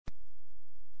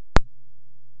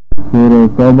سورہ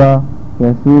توبہ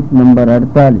cassette number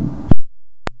 48۔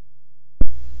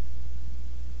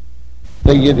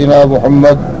 سیدنا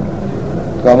محمد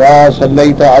كما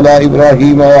صليت على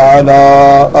إبراهيم وعلى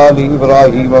آل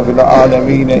إبراهيم في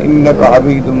العالمين إنك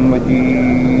حميد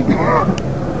مجيد.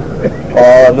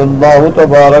 قال الله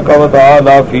تبارك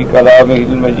وتعالى في كلامه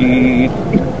المجيد: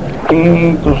 إن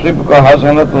تصبك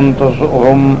حسنة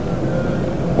تسؤهم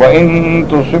وإن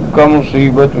تصبك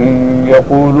مصيبة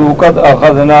يقولوا قد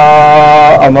أخذنا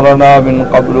أمرنا من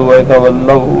قبل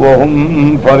ويتولوا وهم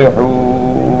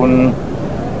فرحون.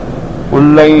 قل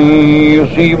لن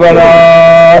يصيبنا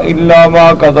إلا ما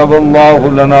كتب الله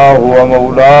لنا هو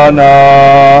مولانا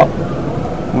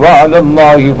وعلى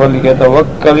الله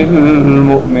فليتوكل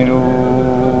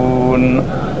المؤمنون.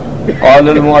 قال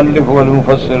المؤلف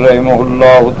والمفسر رحمه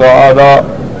الله تعالى: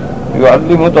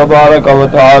 يعلم تبارك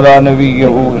وتعالى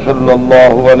نبيه صلى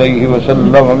الله عليه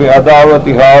وسلم بعداوة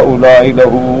هؤلاء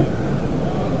له،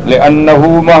 لأنه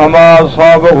مهما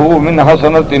أصابه من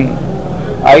حسنة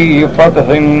أي فتح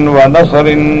ونصر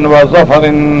وظفر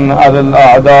على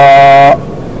الأعداء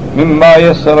مما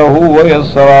يسره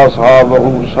ويسر أصحابه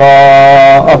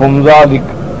ساءهم ذلك.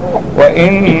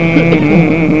 وإن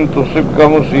تصبك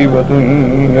مصيبة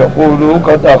يقولوا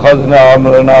قد أخذنا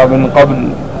أمرنا من قبل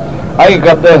أي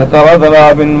قد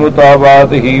اهترضنا من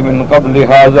متابعته من قبل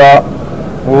هذا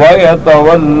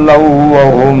ويتولوا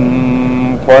وهم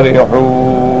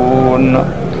فرحون.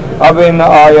 اب ان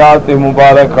آیات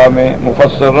مبارکہ میں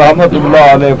مفسر رحمت اللہ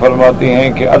علیہ فرماتے ہیں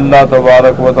کہ اللہ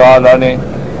تبارک و تعالی نے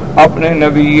اپنے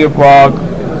نبی پاک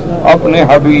اپنے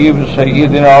حبیب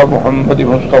سیدنا محمد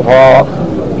مصطفیٰ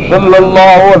صلی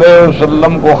اللہ علیہ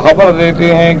وسلم کو خبر دیتے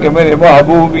ہیں کہ میرے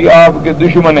محبوب بھی آپ کے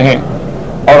دشمن ہیں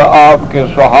اور آپ کے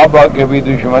صحابہ کے بھی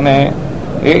دشمن ہیں،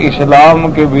 یہ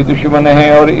اسلام کے بھی دشمن ہیں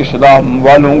اور اسلام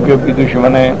والوں کے بھی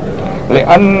دشمن ہیں.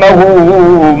 لأنه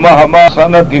مہما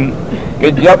سنۃ، کہ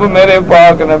جب میرے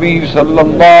پاک نبی صلی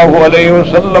اللہ علیہ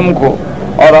وسلم کو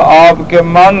اور آپ کے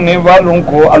ماننے والوں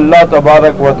کو اللہ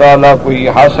تبارک و تعالیٰ کوئی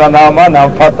حسنہ مانا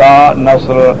فتح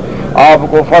نصر، آپ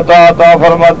کو فتح عطا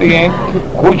فرماتی ہیں،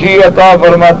 خوشی عطا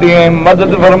فرماتی ہیں،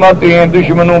 مدد فرماتی ہیں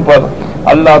دشمنوں پر.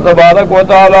 اللہ تبارک و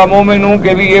تعالیٰ مومنوں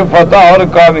کے لیے فتح اور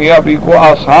کامیابی کو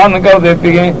آسان کر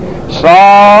دیتی ہیں.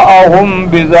 ساءہم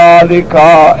بذالک،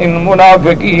 ان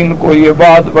منافقین کو یہ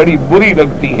بات بڑی بری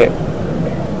لگتی ہے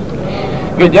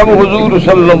کہ جب حضور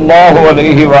صلی اللہ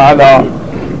علیہ وآلہ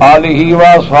آلہ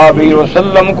وصحبہ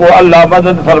وسلم کو اللہ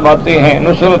مدد فرماتے ہیں،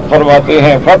 نصرت فرماتے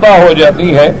ہیں، فتح ہو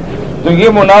جاتی ہے، تو یہ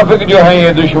منافق جو ہیں،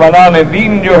 یہ دشمنان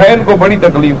دین جو ہے، ان کو بڑی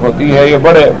تکلیف ہوتی ہے، یہ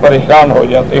بڑے پریشان ہو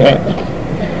جاتے ہیں.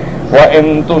 وَإِن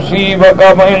تُصِيبَكَ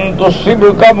وَإِن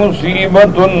تُصِبْكَ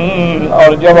مُصِيبَةٌ،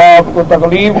 اور جب آپ کو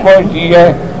تکلیف پہنچی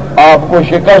ہے، آپ کو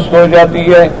شکست ہو جاتی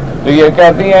ہے، تو یہ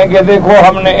کہتی ہیں کہ دیکھو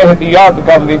ہم نے احتیاط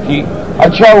کر لی تھی،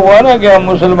 اچھا ہوا نا کہ ہم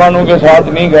مسلمانوں کے ساتھ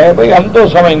نہیں گئے، بھئی ہم تو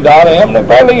سمجھدار ہیں، ہم نے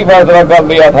پہلے ہی فیصلہ کر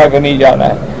لیا تھا کہ نہیں جانا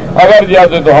ہے، اگر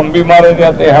جاتے تو ہم بھی مارے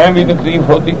جاتے، ہمیں بھی تکلیف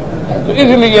ہوتی، تو اس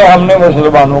لیے ہم نے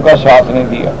مسلمانوں کا ساتھ نہیں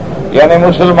دیا. یعنی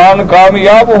مسلمان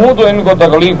کامیاب ہوں تو ان کو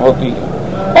تکلیف ہوتی ہے،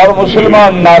 اور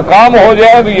مسلمان ناکام ہو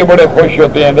جائے تو یہ بڑے خوش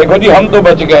ہوتے ہیں، دیکھو جی ہم تو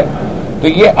بچ گئے. تو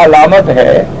یہ علامت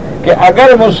ہے کہ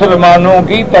اگر مسلمانوں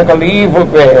کی تکلیف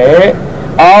پہ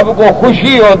آپ کو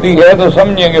خوشی ہوتی ہے تو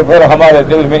سمجھیں گے پھر ہمارے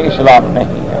دل میں اسلام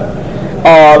نہیں ہے.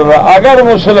 اور اگر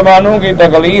مسلمانوں کی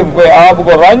تکلیف پہ آپ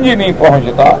کو رنج نہیں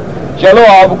پہنچتا، چلو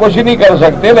آپ کچھ نہیں کر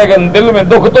سکتے لیکن دل میں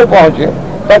دکھ تو پہنچے،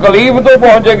 تکلیف تو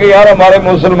پہنچے کہ یار ہمارے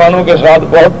مسلمانوں کے ساتھ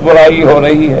بہت برائی ہو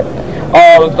رہی ہے.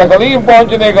 اور تکلیف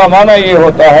پہنچنے کا معنی یہ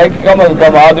ہوتا ہے کہ کم از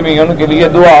کم آدمی ان کے لیے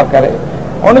دعا کرے،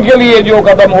 ان کے لیے جو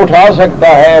قدم اٹھا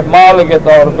سکتا ہے مال کے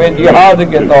طور پہ، جہاد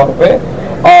کے طور پہ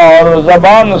اور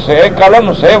زبان سے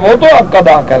قلم سے، وہ تو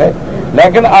ادا کرے.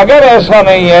 لیکن اگر ایسا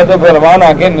نہیں ہے تو پھر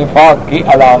مانا کہ نفاق کی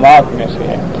علامات میں سے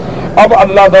ہے. اب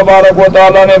اللہ تبارک و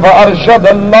تعالیٰ نے فارشد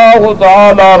اللہ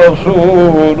تعالی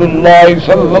رسول اللہ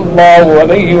صلی اللہ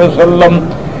علیہ وسلم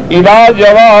الى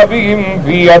جوابهم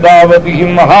في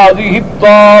عداوتهم هذه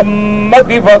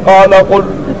الطامة فقال قل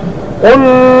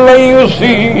لن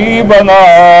يصيبنا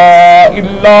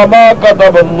إلا ما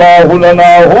كتب الله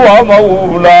لنا هو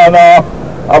مولانا.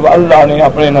 اب اللہ نے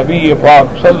اپنے نبی پاک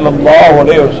صلی اللہ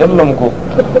علیہ وسلم کو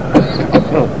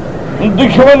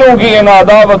دشمنوں کی ان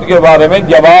عداوت کے بارے میں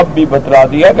جواب بھی بتلا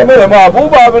دیا کہ میرے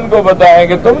محبوب آپ ان کو بتائیں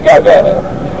کہ تم کیا کہہ رہے ہو،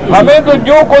 ہمیں تو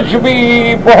جو کچھ بھی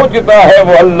پہنچتا ہے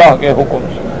وہ اللہ کے حکم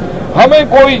سے، ہمیں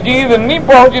کوئی چیز نہیں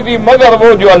پہنچتی مگر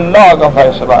وہ جو اللہ کا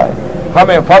فیصلہ ہے.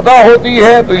 ہمیں فتح ہوتی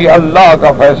ہے تو یہ اللہ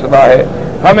کا فیصلہ ہے،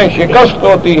 ہمیں شکست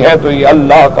ہوتی ہے تو یہ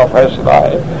اللہ کا فیصلہ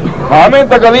ہے، ہمیں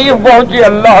تکلیف پہنچی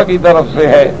اللہ کی طرف سے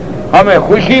ہے، ہمیں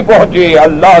خوشی پہنچے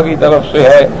اللہ کی طرف سے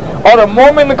ہے، اور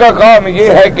مومن کا کام یہ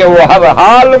ہے کہ وہ ہر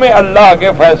حال میں اللہ کے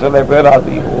فیصلے پہ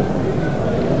راضی ہو۔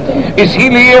 اسی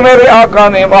لیے میرے آقا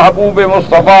نے محبوب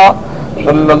مصطفیٰ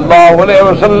صلی اللہ علیہ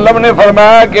وسلم نے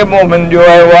فرمایا کہ مومن جو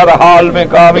ہے وہ ہر حال میں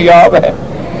کامیاب ہے۔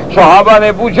 صحابہ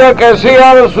نے پوچھا کیسے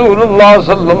یا رسول اللہ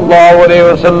صلی اللہ علیہ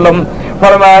وسلم؟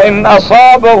 فرمایا ان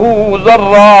اصابہ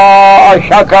ضراء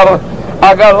شکر،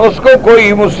 اگر اس کو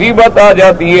کوئی مصیبت آ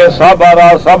جاتی ہے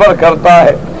صبر کرتا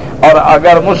ہے، اور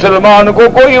اگر مسلمان کو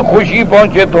کوئی خوشی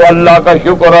پہنچے تو اللہ کا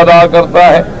شکر ادا کرتا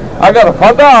ہے، اگر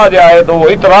فتح آ جائے تو وہ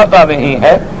اتراتا نہیں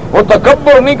ہے، وہ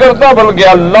تکبر نہیں کرتا بلکہ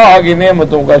اللہ کی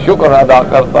نعمتوں کا شکر ادا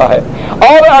کرتا ہے،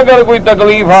 اور اگر کوئی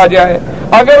تکلیف آ جائے،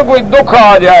 اگر کوئی دکھ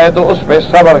آ جائے تو اس پہ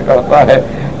صبر کرتا ہے،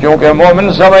 کیونکہ مومن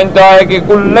سمجھتا ہے کہ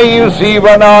کل لن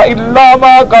یصیبنا الا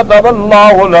ما کتب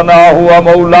اللہ لنا هو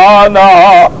مولانا،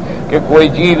 کہ کوئی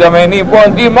چیز ہمیں نہیں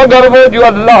پہنچی مگر وہ جو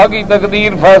اللہ کی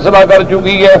تقدیر فیصلہ کر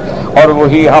چکی ہے، اور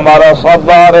وہی ہمارا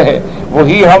سردار ہے،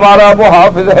 وہی ہمارا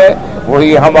محافظ ہے،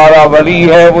 وہی ہمارا ولی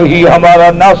ہے، وہی ہمارا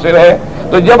ناصر ہے۔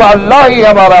 تو جب اللہ ہی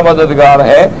ہمارا مددگار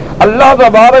ہے، اللہ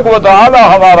تبارک و تعالی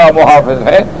ہمارا محافظ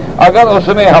ہے، اگر اس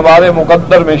نے ہمارے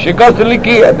مقدر میں شکست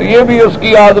لکھی ہے تو یہ بھی اس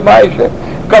کی آزمائش ہے۔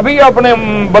 کبھی اپنے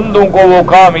بندوں کو وہ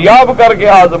کامیاب کر کے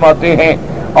آزماتے ہیں،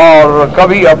 اور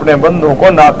کبھی اپنے بندوں کو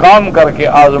ناکام کر کے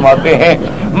آزماتے ہیں۔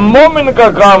 مومن کا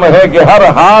کام ہے کہ ہر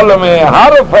حال میں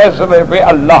ہر فیصلے پہ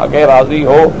اللہ کے راضی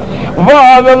ہو۔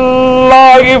 وَعَلَى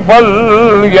اللَّهِ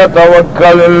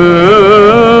فَلْيَتَوَكَّلِ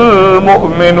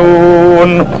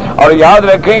الْمُؤْمِنُونَ، اور یاد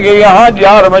رکھیں کہ یہاں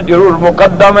جار مجرور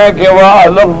مقدم ہے کہ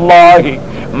وَعَلَى اللَّهِ،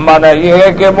 معنی یہ ہے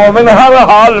کہ مومن ہر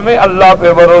حال میں اللہ پہ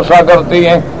بھروسہ کرتے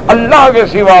ہیں، اللہ کے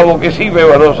سوا وہ کسی پہ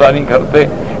بھروسہ نہیں کرتے۔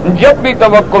 جب بھی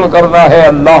توکل کرنا ہے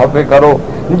اللہ پہ کرو،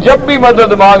 جب بھی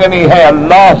مدد مانگنی ہے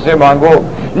اللہ سے مانگو،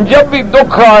 جب بھی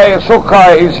دکھ آئے سکھ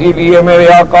آئے۔ اسی لیے میرے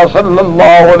آقا صلی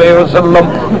اللہ علیہ وسلم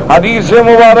حدیث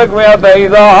مبارک میں آتا ہے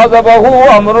اذا حضبہ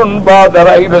امر بادر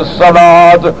الی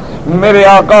الصلاۃ، میرے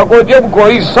آقا کو جب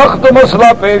کوئی سخت مسئلہ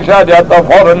پیش آ جاتا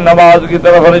فوراً نماز کی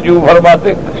طرف رجوع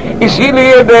فرماتے۔ اسی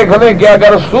لیے دیکھ لیں کہ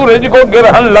اگر سورج کو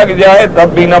گرہن لگ جائے تب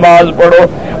بھی نماز پڑھو،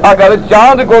 اگر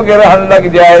چاند کو گرہن لگ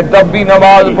جائے تب بھی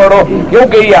نماز پڑھو،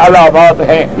 کیونکہ یہ علامات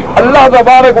ہیں۔ اللہ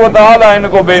تبارک و تعالیٰ ان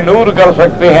کو بے نور کر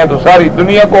سکتے ہیں تو ساری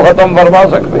دنیا کو ختم فرما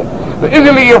سکتے ہیں، تو اس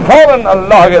لیے فوراً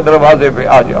اللہ کے دروازے پہ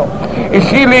آ جاؤ۔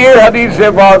 اسی لیے حدیث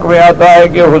پاک میں آتا ہے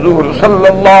کہ حضور صلی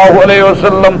اللہ علیہ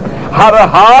وسلم ہر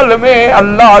حال میں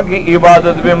اللہ کی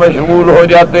عبادت میں مشغول ہو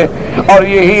جاتے، اور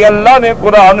یہی اللہ نے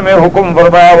قرآن میں حکم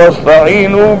فرمایا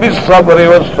وَاسْتَعِينُوا بِالصَّبْرِ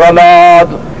وَالصَّلَاةِ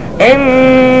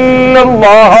إِنَّ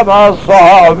اللَّهَ مَعَ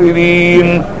الصَّابِرِينَ۔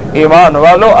 ایمان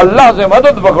والو اللہ سے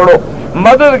مدد پکڑو۔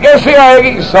 مدد کیسے آئے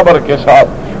گی؟ صبر کے ساتھ۔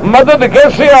 مدد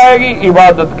کیسے آئے گی؟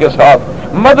 عبادت کے ساتھ۔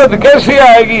 مدد کیسے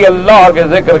آئے گی؟ اللہ کے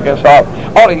ذکر کے ساتھ۔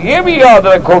 اور یہ بھی یاد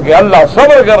رکھو کہ اللہ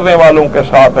صبر کرنے والوں کے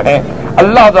ساتھ ہیں۔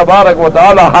 اللہ تبارک و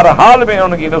تعالی ہر حال میں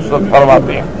ان کی نصرت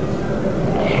فرماتے ہیں۔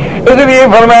 اس لیے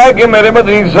فرمایا کہ میرے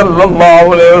مدنی صلی اللہ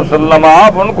علیہ وسلم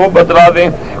آپ ان کو بتلا دیں،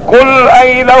 قل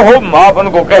ای لہم، آپ ان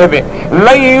کو کہہ دیں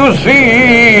لن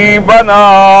یصیبنا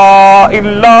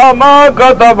الا ما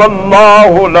کتب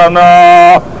اللہ لنا،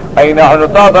 اے نحن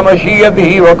تحت مشیتہ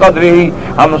وقدرہ،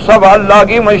 ہم سب اللہ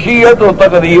کی مشیت و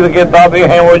تقدیر کے تابع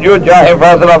ہیں، وہ جو چاہے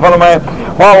فیصلہ فرمائے۔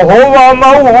 وَهُوَ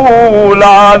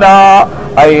مَوْلَانَا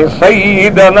اے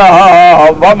سیدنا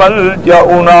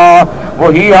وملجأنا،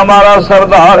 وہی ہمارا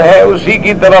سردار ہے، اسی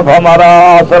کی طرف ہمارا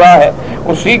آسرا ہے،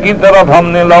 اسی کی طرف ہم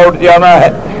نے لوٹ جانا ہے۔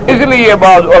 اس لیے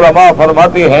بعض علماء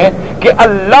فرماتے ہیں کہ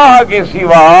اللہ کے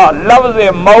سوا لفظ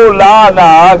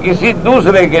مولانا کسی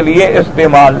دوسرے کے لیے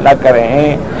استعمال نہ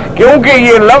کریں، کیونکہ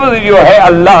یہ لفظ جو ہے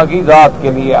اللہ کی ذات کے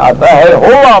لیے آتا ہے،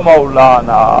 ہوا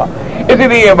مولانا۔ اس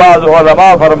لیے بعض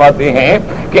علماء فرماتے ہیں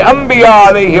کہ انبیاء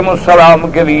علیہم السلام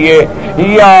کے لیے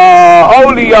یا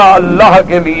اولیاء اللہ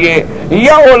کے لیے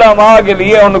یا علماء کے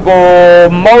لیے ان کو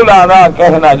مولانا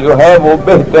کہنا جو ہے وہ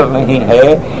بہتر نہیں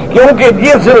ہے، کیونکہ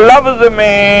جس لفظ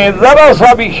میں ذرا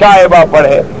سا بھی شائبہ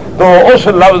پڑے تو اس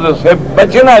لفظ سے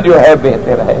بچنا جو ہے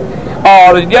بہتر ہے۔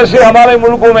 اور جیسے ہمارے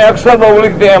ملکوں میں اکثر لوگ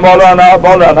لکھتے ہیں مولانا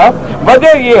مولانا،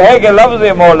 وجہ یہ ہے کہ لفظ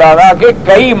مولانا کے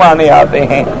کئی معنی آتے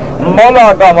ہیں۔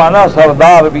 مولا کا معنی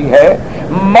سردار بھی ہے،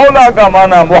 مولا کا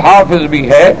معنی محافظ بھی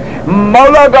ہے،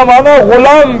 مولا کا معنی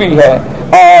غلام بھی ہے،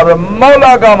 اور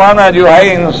مولا کا معنی جو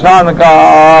ہے انسان کا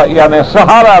یعنی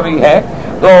سہارا بھی ہے۔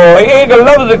 تو ایک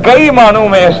لفظ کئی معنوں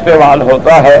میں استعمال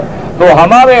ہوتا ہے، تو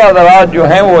ہمارے حضرات جو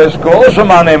ہیں وہ اس کو اس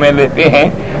معنی میں لیتے ہیں،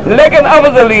 لیکن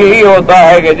افضل یہی ہوتا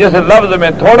ہے کہ جس لفظ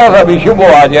میں تھوڑا سا بھی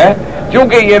شبہ آ جائے،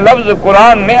 کیونکہ یہ لفظ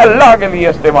قرآن نے اللہ کے لیے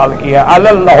استعمال کیا،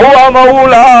 اللہ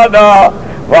مولانا،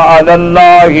 وعلى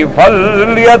الله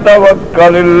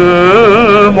فليتوكل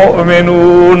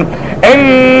المؤمنون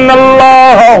ان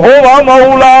الله هو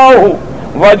مولاه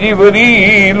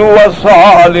وجبريل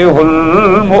وصالح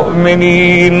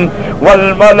المؤمنين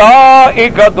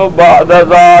والملائكة بعد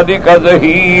ذلك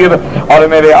ظہیر. اور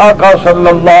میرے آقا صلی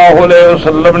اللہ علیہ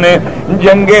وسلم نے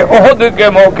جنگ احد کے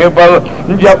موقع پر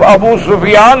جب ابو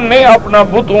سفیان نے اپنا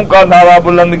بتوں کا نعرہ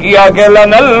بلند کیا کہ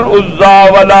لنا العزا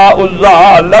ولا عزا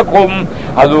لکم،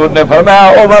 حضور نے فرمایا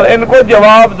عمر ان کو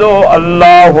جواب دو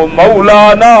اللہ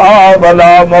مولانا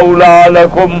ولا مولا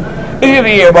لکم. اسی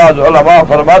لیے بعض علماء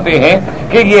فرماتے ہیں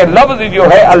کہ یہ لفظ جو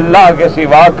ہے اللہ کے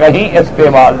سوا کہیں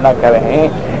استعمال نہ کریں،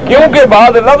 کیونکہ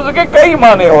بعض لفظ کے کئی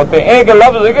معنی ہوتے ہیں، ایک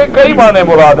لفظ کے کئی معنی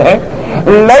مراد ہیں.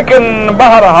 لیکن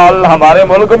بہرحال ہمارے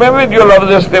ملک میں بھی جو لفظ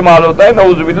استعمال ہوتا ہے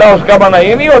نعوذ باللہ اس کا معنی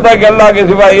یہ نہیں ہوتا کہ اللہ کے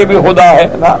سوا یہ بھی خدا ہے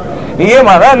نا، یہ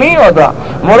معنی نہیں ہوتا.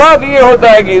 مراد یہ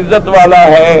ہوتا ہے کہ عزت والا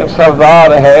ہے، سردار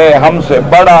ہے، ہم سے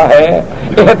بڑا ہے،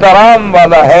 احترام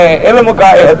والا ہے، علم کا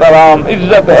احترام،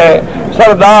 عزت ہے،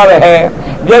 سردار ہے.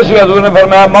 جیسے حضور نے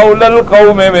فرمایا مولا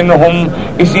القوم منہم،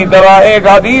 اسی طرح ایک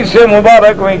حدیث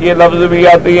مبارک میں یہ لفظ بھی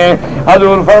آتی ہیں.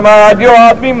 حضور فرمایا جو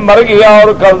آدمی مر گیا اور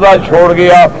قرضہ چھوڑ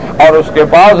گیا اور اس کے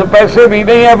پاس پیسے بھی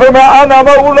نہیں ہیں، فرمایا انا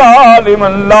مولا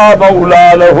لمن لا مولا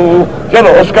لہ،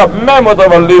 چلو اس کا میں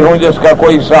متولی ہوں جس کا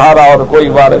کوئی سہارا اور کوئی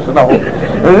وارث نہ ہو.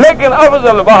 لیکن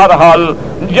افضل بہرحال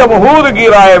جمہور کی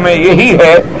رائے میں یہی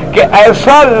ہے کہ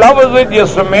ایسا لفظ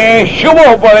جس میں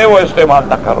شبہ پڑے وہ استعمال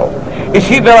نہ کرو.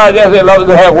 اسی طرح جیسے لفظ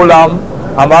ہے غلام،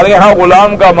 ہمارے یہاں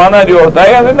غلام کا معنی جو ہوتا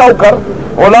ہے یعنی نوکر،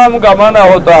 غلام کا معنی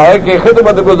ہوتا ہے کہ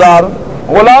خدمت گزار،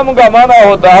 غلام کا معنی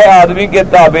ہوتا ہے آدمی کے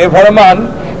تابع فرمان.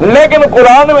 لیکن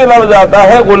قرآن میں لفظ آتا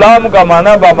ہے غلام کا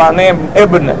معنی بمعنی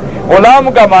ابن،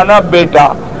 غلام کا معنی بیٹا.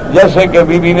 جیسے کہ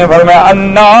بی بی نے فرمایا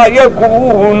انا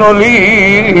یکون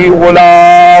لی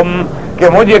غلام، کہ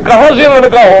مجھے کہاں سے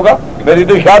لڑکا ہوگا، میری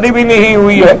تو شادی بھی نہیں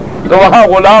ہوئی ہے، تو وہاں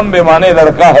غلام بے معنی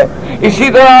لڑکا ہے. اسی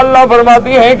طرح اللہ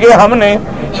فرماتی ہیں کہ ہم نے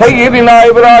سیدنا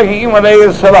ابراہیم علیہ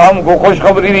السلام کو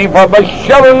خوشخبری دی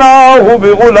فبشرناہ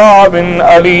بغلام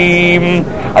علیم،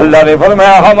 اللہ نے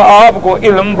فرمایا ہم آپ کو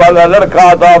علم والا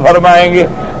لڑکا عطا فرمائیں گے.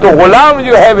 تو غلام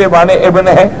جو ہے بے معنی ابن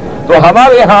ہے. تو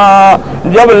ہمارے ہاں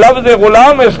جب لفظ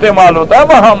غلام استعمال ہوتا ہے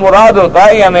وہاں مراد ہوتا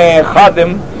ہے یعنی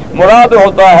خادم، مراد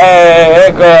ہوتا ہے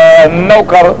ایک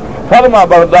نوکر فرما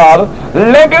بردار.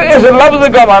 لیکن اس لفظ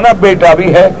کا معنی بیٹا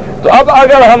بھی ہے. تو اب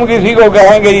اگر ہم کسی کو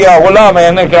کہیں گے یا غلام ہے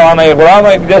نا، کیا معنی غلام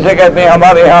ہے، جیسے کہتے ہیں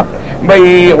ہمارے ہاں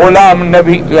بھئی غلام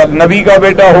نبی کا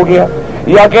بیٹا ہو گیا،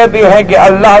 یا کہتے ہیں کہ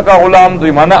اللہ کا غلام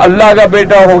تو معنی اللہ کا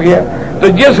بیٹا ہو گیا. تو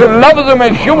جس لفظ میں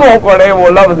شبہ پڑے وہ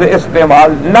لفظ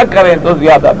استعمال نہ کریں تو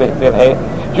زیادہ بہتر ہے،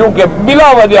 کیونکہ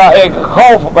بلا وجہ ایک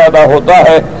خوف پیدا ہوتا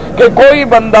ہے کہ کوئی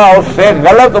بندہ اس سے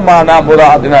غلط معنی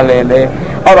مراد نہ لے لے.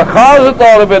 اور خاص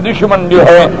طور پہ دشمن جو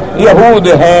ہے یہود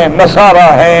ہیں، نصارہ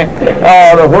ہیں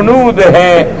اور ہنود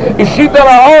ہیں، اسی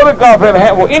طرح اور کافر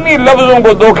ہیں، وہ انہی لفظوں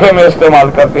کو دھوکے میں استعمال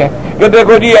کرتے ہیں کہ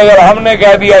دیکھو جی اگر ہم نے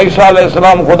کہہ دیا عیسیٰ علیہ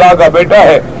السلام خدا کا بیٹا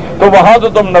ہے تو وہاں تو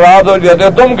تم ناراض ہو جاتے،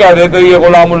 تم کہہ دیتے یہ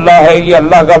غلام اللہ ہے، یہ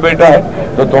اللہ کا بیٹا ہے،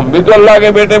 تو تم بھی تو اللہ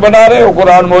کے بیٹے بنا رہے ہو.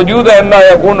 قرآن موجود ہے انا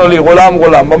یکون لی غلام،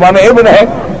 غلام بمعنی ابن ہے.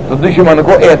 تو دشمن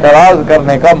کو اعتراض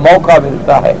کرنے کا موقع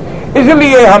ملتا ہے. اس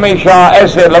لیے ہمیشہ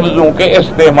ایسے لفظوں کے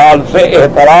استعمال سے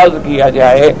احتراز کیا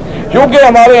جائے، کیونکہ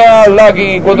ہمارے یہاں اللہ کی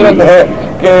قدرت ہے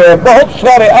کہ بہت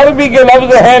سارے عربی کے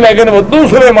لفظ ہیں لیکن وہ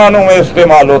دوسرے معنوں میں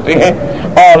استعمال ہوتے ہیں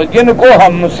اور جن کو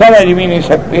ہم سمجھ بھی نہیں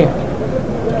سکتے.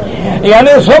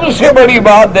 یعنی سب سے بڑی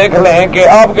بات دیکھ لیں کہ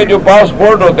آپ کے جو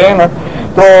پاسپورٹ ہوتے ہیں نا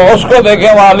تو اس کو دیکھیں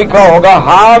وہاں لکھا ہوگا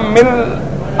حامل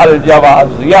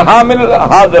الجواز یا حامل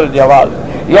حاضر الجواز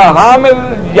یا حامل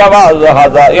جواز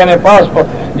حاضا، یعنی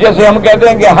پاسپورٹ. جیسے ہم کہتے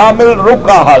ہیں کہ حامل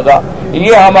رکا حاضا،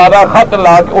 یہ ہمارا خط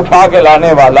اٹھا کے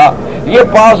لانے والا، یہ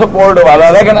پاسپورٹ والا.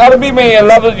 لیکن عربی میں یہ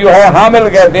لفظ جو ہے حامل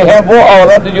کہتے ہیں وہ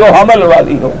عورت جو حمل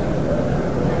والی ہو.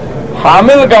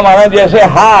 حامل کا معنی جیسے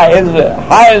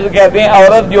حائض کہتے ہیں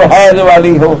عورت جو حیض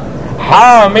والی ہو.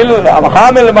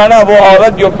 حامل معنی وہ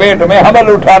عورت جو پیٹ میں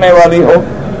حمل اٹھانے والی ہو.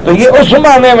 تو یہ اس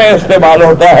معنی میں استعمال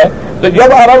ہوتا ہے. تو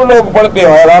جب عرب لوگ پڑھتے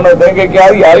ہیں حیران ہوتے ہیں کہ کیا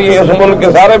یار یہ اس ملک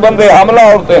کے سارے بندے حاملہ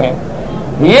عورتیں ہیں،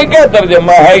 یہ کیا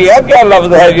ترجمہ ہے یا کیا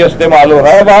لفظ ہے جو استعمال ہو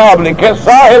رہا ہے. وہاں آپ لکھے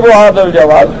صاحب حاضر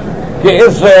الجواز کہ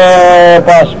اس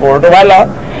پاسپورٹ والا.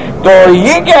 تو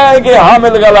یہ کیا ہے کہ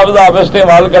حامل کا لفظ آپ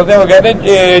استعمال کرتے ہیں. وہ کہتے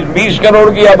ہیں 20 کروڑ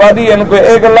کی آبادی ہے، ان کو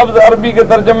ایک لفظ عربی کے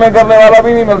ترجمے کرنے والا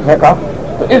بھی نہیں مل سکا.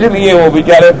 تو اس لیے وہ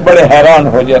بیچارے بڑے حیران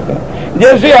ہو جاتے ہیں.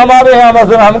 جیسے ہمارے یہاں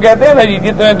مثلا ہم کہتے ہیں نا جی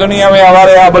جتنے دنیا میں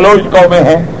ہمارے یہاں بلوچ قومیں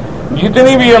ہیں،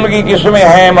 جتنی بھی ان کی قسمیں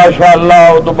ہیں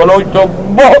ماشاءاللہ، تو بلوچ تو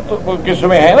بہت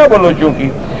قسمیں ہیں نا بلوچوں کی.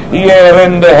 یہ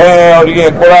رند ہے اور یہ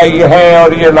قرائی ہے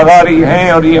اور یہ لغاری ہیں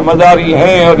اور یہ مزاری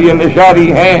ہیں اور یہ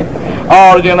نشاری ہیں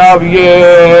اور جناب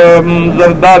یہ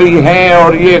زرداری ہیں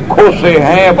اور یہ کھوسے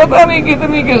ہیں، پتہ نہیں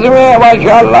کتنی قسمیں ہیں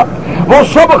ماشاءاللہ، وہ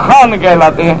سب خان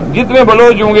کہلاتے ہیں۔ جتنے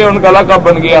بلوچ ہوں گے ان کا لقب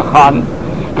بن گیا خان۔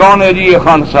 کون ہے جی؟ یہ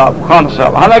خان صاحب، خان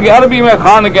صاحب۔ حالانکہ عربی میں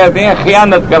خان کہتے ہیں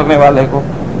خیانت کرنے والے کو،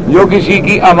 جو کسی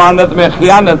کی امانت میں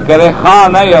خیانت کرے،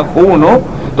 خان ہے یا خون ہو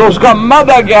تو اس کا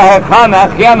مادہ کیا ہے؟ خان ہے،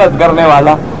 خیانت کرنے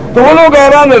والا۔ تو وہ لوگ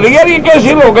حیران ہے یار یہ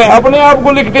کیسے لوگ ہیں اپنے آپ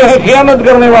کو لکھتے ہیں خیانت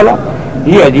کرنے والا،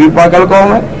 یہ عجیب پاگل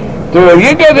قوم ہے، تو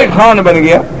یہ کیسے خان بن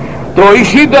گیا؟ تو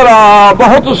اسی طرح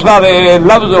بہت سارے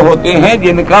لفظ ہوتے ہیں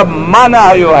جن کا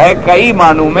معنی جو ہے کئی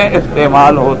معنوں میں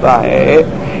استعمال ہوتا ہے،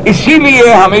 اسی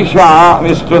لیے ہمیشہ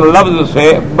اس لفظ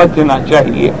سے بچنا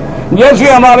چاہیے۔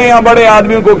 جیسے ہمارے یہاں بڑے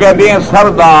آدمی کو کہتے ہیں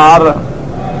سردار۔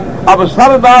 اب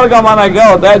سردار کا معنی کیا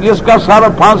ہوتا ہے؟ جس کا سر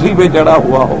پھانسی پہ چڑھا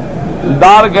ہوا ہو۔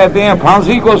 دار کہتے ہیں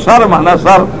پھانسی کو، سر مانا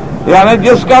سر، یعنی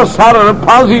جس کا سر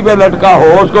پھانسی پہ لٹکا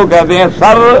ہو اس کو کہتے ہیں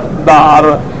سردار،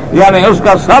 یعنی اس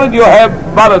کا سر جو ہے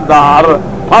بردار،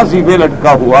 پھانسی پہ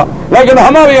لٹکا ہوا۔ لیکن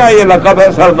ہمارے یہاں یہ لقب ہے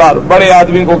سردار، بڑے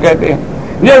آدمی کو کہتے ہیں۔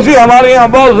 جیسے ہمارے یہاں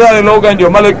بہت سارے لوگ ہیں جو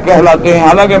ملک کہلاتے ہیں،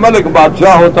 حالانکہ ملک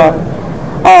بادشاہ ہوتا ہے،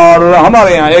 اور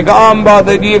ہمارے یہاں ایک عام بات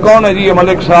ہے جی یہ کون ہے جی؟ یہ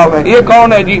ملک صاحب ہے۔ یہ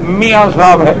کون ہے جی؟ میاں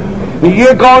صاحب ہے۔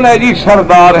 یہ کون ہے جی؟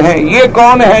 سردار ہیں۔ یہ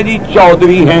کون ہے جی؟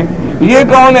 چودھری ہیں۔ یہ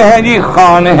کون ہے جی؟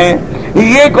 خان ہیں۔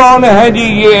 یہ کون ہے جی؟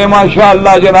 یہ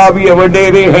ماشاءاللہ جناب یہ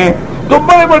وڈیرے ہیں۔ تو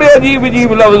بڑے بڑے عجیب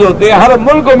عجیب لفظ ہوتے ہیں، ہر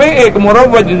ملک میں ایک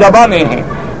مروج زبانیں ہیں،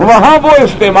 وہاں وہ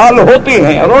استعمال ہوتے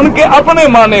ہیں اور ان کے اپنے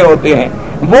معنی ہوتے ہیں۔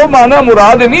 وہ معنی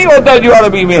مراد نہیں ہوتا جو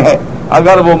عربی میں ہے،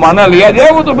 اگر وہ معنی لیا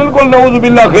جائے وہ تو بالکل نعوذ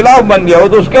باللہ خلاف بن جائے، وہ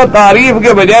تو اس کا تعریف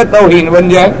کے بجائے توہین بن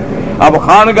جائے۔ اب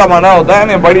خان کا معنی ہوتا ہے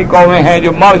نا بڑی قومیں ہیں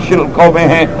جو مارشل قومیں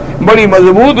ہیں، بڑی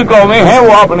مضبوط قومیں ہیں،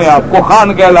 وہ اپنے آپ کو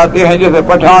خان کہلاتے ہیں۔ جیسے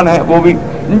پٹھان ہے، وہ بھی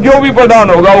جو بھی پٹھان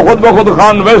ہوگا وہ خود بخود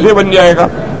خان ویسے بن جائے گا،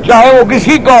 چاہے وہ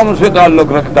کسی قوم سے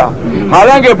تعلق رکھتا۔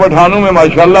 حالانکہ پٹھانوں میں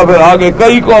ماشاءاللہ پھر آگے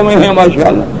کئی قومیں ہیں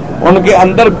ماشاءاللہ، ان کے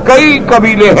اندر کئی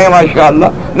قبیلے ہیں ماشاءاللہ،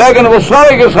 لیکن وہ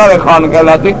سارے کے سارے خان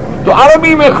کہلاتے۔ تو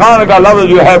عربی میں خان کا لفظ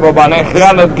جو ہے وہ معنی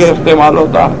خیانت کے استعمال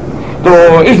ہوتا ہے۔ تو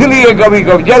اس لیے کبھی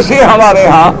کبھی جیسے ہمارے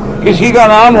ہاں کسی کا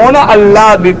نام ہو نا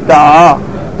اللہ دیتا،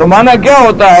 تو معنی کیا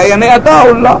ہوتا ہے؟ یعنی عطا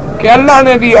اللہ، کہ اللہ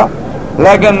نے دیا۔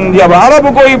 لیکن جب عرب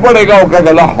کوئی پڑھے گا وہ کہے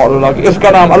گا لا حول ولا قوت، اس کا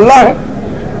نام اللہ ہے،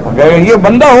 یہ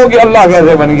بندہ ہو کہ اللہ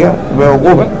کیسے بن گیا؟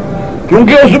 بیوقوف ہے،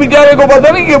 کیونکہ اس بیچارے کو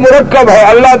پتہ نہیں کہ مرکب ہے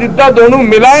اللہ دیتا، دونوں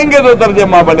ملائیں گے تو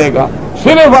ترجمہ بنے گا،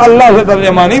 صرف اللہ سے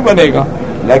ترجمہ نہیں بنے گا۔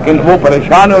 لیکن وہ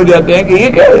پریشان ہو جاتے ہیں کہ یہ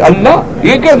کیا اللہ،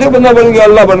 یہ کیسے بندہ بن گیا،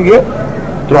 اللہ بن گیا؟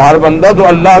 تو ہر بندہ تو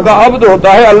اللہ کا عبد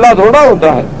ہوتا ہے، اللہ تھوڑا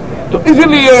ہوتا ہے۔ تو اس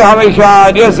لیے ہمیشہ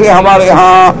جیسے ہمارے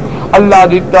ہاں اللہ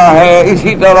دیتا ہے،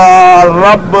 اسی طرح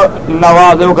رب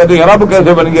نواز، وہ کہتے ہیں رب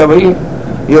کیسے بن گیا بھائی،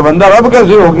 یہ بندہ رب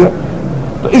کیسے ہو گیا؟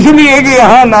 تو اس لیے کہ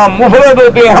یہاں نام مفرد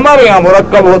ہوتے ہیں، ہمارے یہاں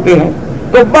مرکب ہوتے ہیں۔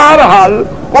 تو بہرحال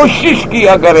کوشش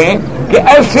کیا کریں کہ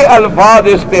ایسے الفاظ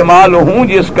استعمال ہوں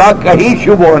جس کا کہیں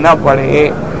شبہ نہ پڑے،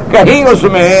 کہیں اس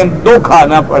میں دھوکہ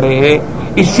نہ پڑے۔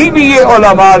 اسی لیے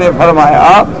علماء نے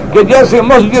فرمایا کہ جیسے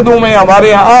مسجدوں میں ہمارے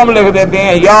یہاں عام لکھ دیتے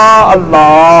ہیں یا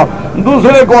اللہ،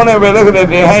 دوسرے کونے میں لکھ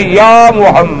دیتے ہیں یا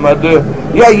محمد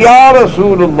یا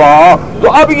رسول اللہ،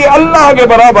 تو اب یہ اللہ کے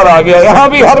برابر آ گیا، یہاں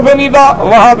بھی حرف ندا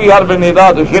وہاں بھی حرف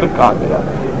ندا، تو شرک آ گیا،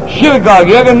 شرک آ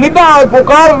گیا کہ ندا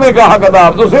پکارنے کا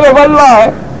حقدار تو صرف اللہ ہے،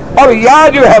 اور یا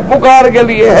جو ہے پکار کے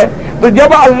لیے ہے۔ تو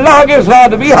جب اللہ کے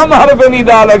ساتھ بھی ہم حرف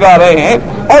ندا لگا رہے ہیں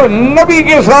اور نبی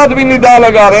کے ساتھ بھی ندا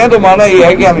لگا رہے ہیں تو معنی یہ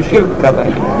ہے کہ ہم شرک کر رہے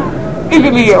ہیں۔ اس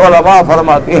لیے علماء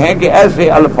فرماتے ہیں کہ ایسے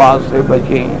الفاظ سے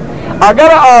بچیں۔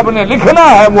 اگر آپ نے لکھنا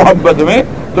ہے محبت میں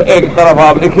تو ایک طرف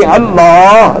آپ لکھیں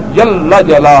اللہ جل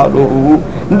جلالہ،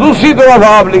 دوسری طرف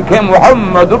آپ لکھیں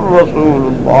محمد الرسول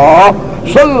اللہ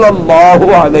صلی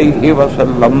اللہ علیہ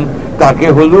وسلم، تاکہ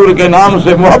حضور کے نام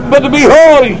سے محبت بھی ہو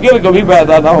اور شرک بھی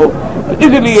پیدا نہ ہو۔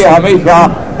 اس لیے ہمیشہ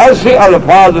ایسے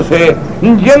الفاظ سے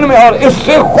جن میں، اور اس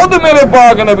سے خود میرے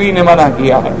پاک نبی نے منع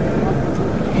کیا ہے۔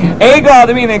 ایک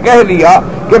آدمی نے کہہ لیا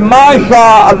کہ ما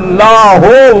شاء اللہ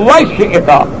ہو وشئت،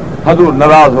 حضور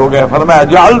ناراض ہو گئے، فرمایا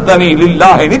جعلتنی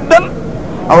للہ ندا،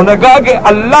 انہوں نے کہا کہ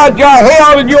اللہ چاہے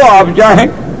اور جو آپ چاہیں۔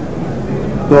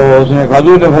 تو اس نے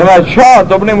حضور نے فرمایا اچھا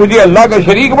تم نے مجھے اللہ کا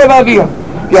شریک بنا دیا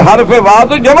کہ حرف واو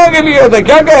تو جمع کے لیے ہوتا ہے،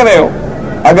 کیا کہہ رہے ہو؟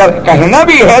 اگر کہنا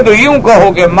بھی ہے تو یوں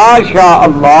کہو کہ ما شاء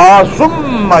اللہ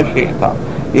ثم شئت،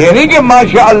 یہ نہیں کہ ما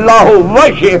شاء اللہ و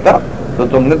شئت، تو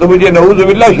تم نے تو مجھے نعوذ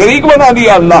باللہ شریک بنا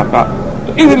دیا اللہ کا۔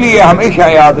 تو اس لیے ہمیشہ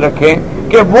یاد رکھیں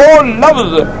کہ وہ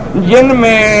لفظ جن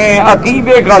میں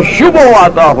عقیدے کا شبہ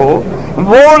آتا ہو،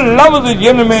 وہ لفظ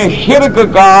جن میں شرک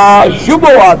کا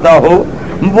شبہ آتا ہو،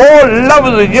 وہ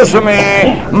لفظ جس میں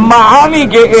معانی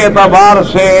کے اعتبار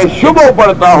سے شبہ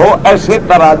پڑتا ہو ایسے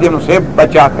تراجم سے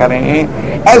بچا کریں،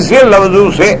 ایسے لفظوں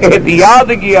سے احتیاط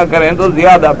کیا کریں تو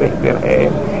زیادہ بہتر ہے۔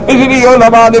 اس لیے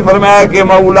علماء نے فرمایا کہ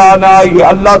مولانا یہ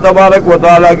اللہ تبارک و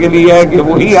تعالیٰ کے لیے ہے کہ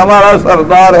وہی ہمارا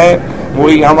سردار ہے،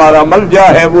 وہی ہمارا ملجا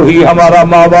ہے، وہی ہمارا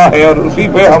ماوا ہے، اور اسی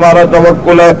پہ ہمارا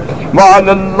توکل ہے۔ وعلی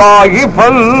اللہ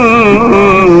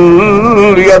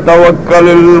فلیتوکل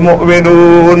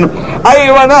المؤمنون، اے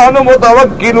ونحن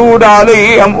متوکلون علیہ،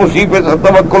 ہم اسی پہ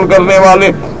توکل کرنے والے۔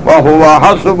 وہو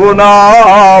حسبنا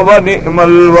ونعم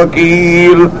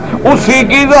الوکیل، اسی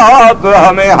کی ذات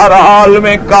ہمیں ہر حال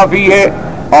میں کافی ہے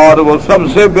اور وہ سب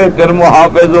سے بہتر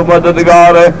محافظ و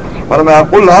مددگار ہے۔ فرمایا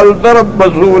قل هل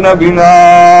تربصون بنا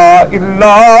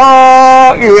الا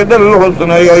احدى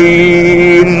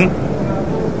الحسنيين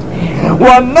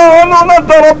ونحن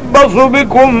نتربص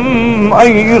بكم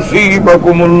ان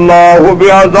يصيبكم الله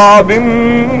بعذاب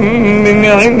من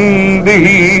عنده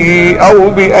او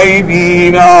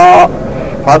بايدينا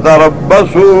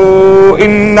فتربصوا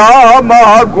انا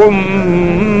معكم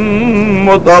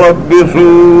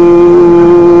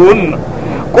متربصون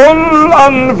قل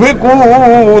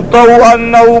انفقوا طوعا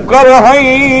او كرها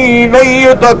لن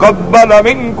يتقبل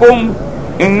منكم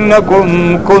انكم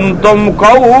كنتم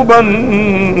قوما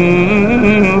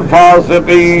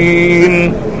فاسقين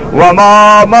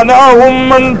وما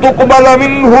منعهم ان تقبل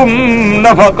منهم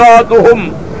نفقاتهم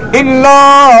الا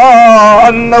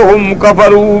انهم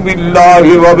كفروا بالله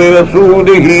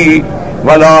وبرسوله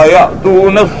ولا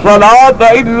يأتون الصلاة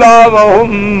الا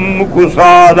وهم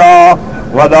كسالى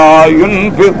ولا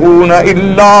ينفقون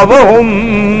الا وهم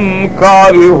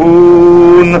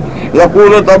كارهون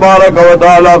يقول تبارك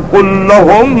وتعالى قل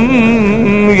لهم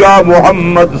يا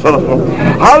محمد صلى الله عليه وسلم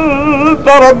هل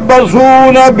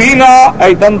تربصون بنا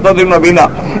اي تنتظرون بنا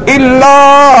الا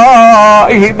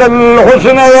احدى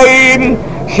الحسنيين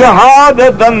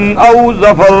شهادة او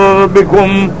ظفر بكم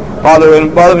قالوا ان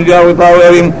بعض جاءوا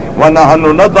ونحن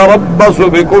نتربص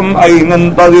بكم اي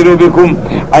ننتظر بكم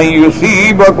ان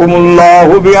يصيبكم الله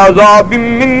بعذاب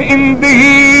من عنده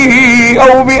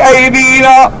او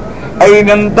بايدينا اي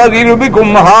ننتظر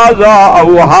بكم هذا او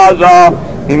هذا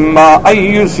اما ان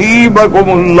يصيبكم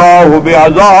الله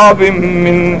بعذاب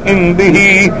من عنده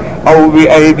او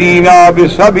بايدينا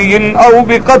بسبي او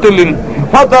بقتل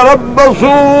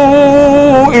فتربصوا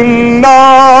انا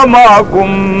معكم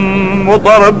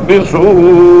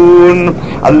متربصون۔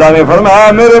 اللہ نے فرمایا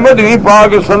میرے مدنی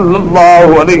پاک صلی اللہ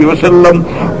علیہ وسلم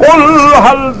قل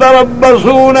هل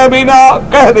تربصون بنا،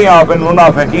 کہہ دیں آپ ان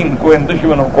منافقین کو، ان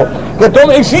دشمنوں کو کہ تم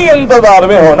اسی انتظار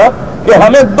میں ہو نا کہ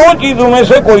ہمیں دو چیزوں میں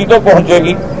سے کوئی تو پہنچے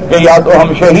گی، کہ یا تو ہم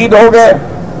شہید ہو گئے،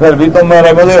 پھر بھی تم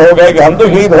میرے مزے ہو گئے کہ ہم تو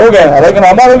شہید ہو گئے لیکن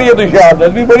ہمارے لیے تو شہادت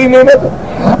بھی بڑی نعمت ہے،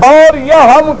 اور یا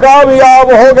ہم کامیاب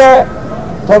ہو گئے۔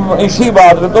 تم اسی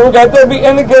بات میں تم کہتے ہو بھی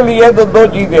ان کے لیے تو دو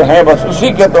چیزیں ہیں بس، اسی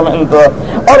کے تم انتظار،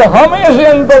 اور ہم اس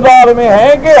انتظار میں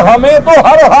ہیں کہ ہمیں تو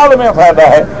ہر حال میں فائدہ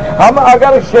ہے۔ ہم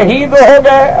اگر شہید ہو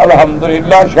گئے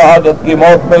الحمدللہ شہادت کی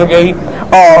موت مل گئی،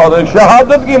 اور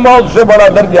شہادت کی موت سے بڑا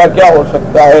درجہ کیا ہو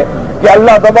سکتا ہے کہ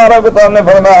اللہ تبارک و تعالی نے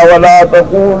فرمایا وَلَا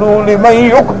تَقُولُوا لِمَن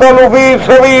يُقْتَلُ فِي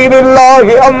سَبِيلِ اللَّهِ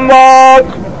أَمْوَاتٌ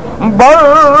بَلْ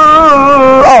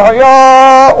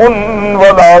أَحْيَاءٌ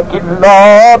وَلَٰكِن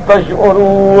لَّا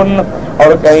تَشْعُرُونَ،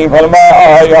 اور کہیں فرمایا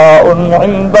أَحْيَاءٌ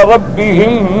عِندَ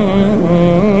رَبِّهِمْ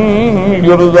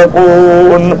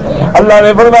يُرْزَقُونَ۔ اللہ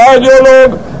نے فرمایا جو لوگ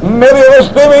میرے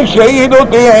راستے میں شہید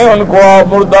ہوتے ہیں ان کو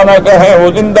آپ مردہ نہ کہیں، وہ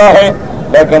زندہ ہے،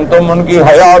 لیکن تم ان کی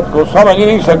حیات کو سمجھ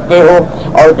نہیں سکتے ہو۔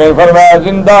 اور کہیں فرمایا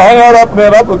زندہ ہے اور اپنے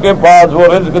رب کے پاس وہ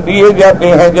رزق دیے جاتے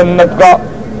ہیں جنت کا۔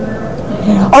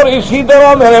 اور اسی طرح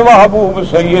میرے محبوب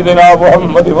سیدنا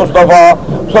محمد مصطفیٰ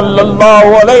صلی اللہ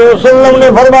علیہ وسلم نے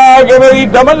فرمایا کہ میری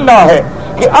تمنا ہے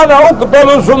کہ انا اقتل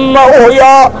ثم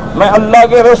احیا، میں اللہ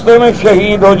کے راستے میں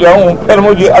شہید ہو جاؤں، پھر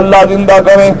مجھے اللہ زندہ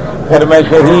کریں، پھر میں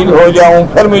شہید ہو جاؤں،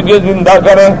 پھر مجھے زندہ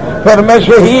کریں، پھر میں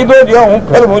شہید ہو جاؤں،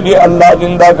 پھر مجھے اللہ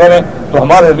زندہ کریں۔ تو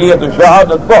ہمارے لیے تو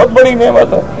شہادت بہت بڑی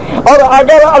نعمت ہے، اور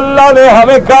اگر اللہ نے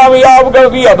ہمیں کامیاب کر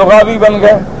دیا تو غازی بن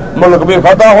گئے، ملک بھی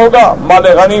فتح ہوگا، مال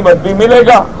غنیمت بھی ملے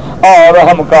گا، اور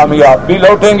ہم کامیاب بھی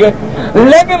لوٹیں گے۔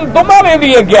 لیکن تمہارے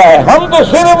لیے کیا ہے؟ ہم تو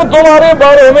صرف تمہارے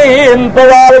بارے میں ہی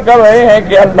انتظار کر رہے ہیں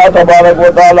کہ اللہ تبارک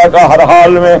و تعالیٰ کا ہر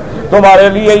حال میں تمہارے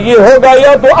لیے یہ ہوگا،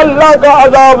 یا تو اللہ کا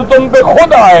عذاب تم پہ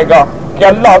خود آئے گا کہ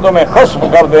اللہ تمہیں خسف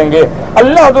کر دیں گے،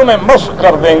 اللہ تمہیں مسخ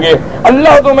کر دیں گے،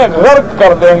 اللہ تمہیں غرق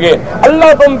کر دیں گے،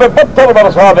 اللہ تم پہ پتھر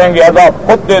برسا دیں گے، عذاب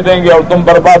خود دے دیں گے اور تم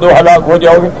برباد و ہلاک ہو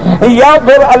جاؤ گے، یا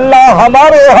پھر اللہ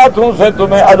ہمارے ہاتھوں سے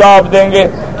تمہیں عذاب دیں گے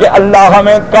کہ اللہ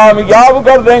ہمیں کامیاب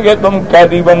کر دیں گے، تم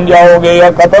قیدی بن جاؤ گے یا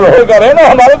قتل ہو کر، ہے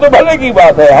نا، ہمارے تو بھلے کی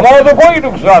بات ہے، ہمارا تو کوئی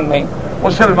نقصان نہیں۔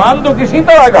 مسلمان تو کسی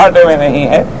طرح گھاٹے میں نہیں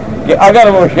ہے کہ اگر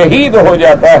وہ شہید ہو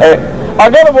جاتا ہے،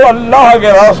 اگر وہ اللہ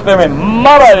کے راستے میں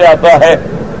مارا جاتا ہے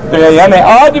تو یعنی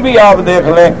آج بھی آپ دیکھ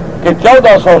لیں کہ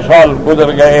 1400 سال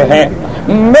گزر گئے ہیں،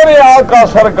 میرے آقا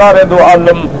سرکار دو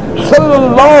عالم صلی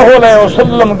اللہ علیہ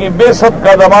وسلم کی بعثت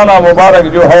کا زمانہ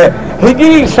مبارک جو ہے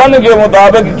ہجری سن کے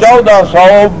مطابق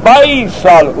 1422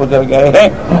 سال گزر گئے ہیں،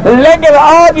 لیکن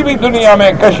آج بھی دنیا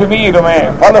میں، کشمیر میں،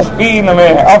 فلسطین میں،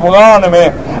 افغان میں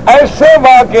ایسے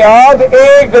واقعات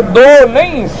ایک دو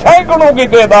نہیں سینکڑوں کی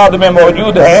تعداد میں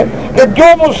موجود ہیں کہ جو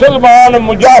مسلمان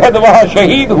مجاہد وہاں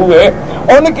شہید ہوئے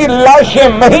ان کی لاشیں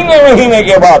مہینے مہینے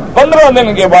کے بعد، 15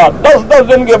 دن کے بعد، 10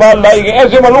 دن کے بعد لائی گئی،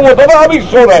 ایسے معلوم ہوتا تھا ابھی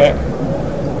سو رہے ہیں۔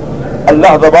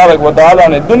 اللہ تبارک و تعالیٰ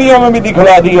نے دنیا میں بھی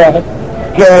دکھلا دیا ہے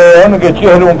کہ ان کے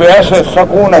چہروں پہ ایسے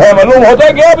سکون ہے، معلوم ہوتا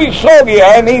ہے کہ ابھی سو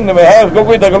گیا ہے، نیند میں ہے، اس کو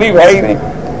کوئی تکلیف ہے ہی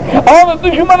نہیں۔ اور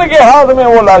دشمن کے ہاتھ میں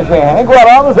وہ لاشیں ہیں، کوئی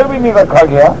آرام سے بھی نہیں رکھا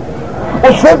گیا،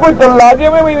 اس سے کوئی تلاجے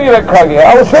میں بھی نہیں رکھا گیا،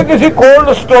 اس سے کسی کولڈ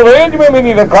سٹوریج میں بھی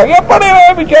نہیں رکھا گیا، پڑے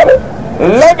رہے بیچارے۔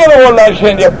 لیکن وہ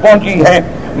لاشیں جب پہنچی ہیں،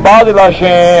 بعض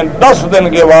لاشیں 10 دن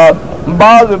کے بعد،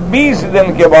 بعض 20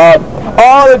 دن کے بعد،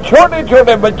 اور چھوٹے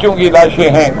چھوٹے بچوں کی لاشیں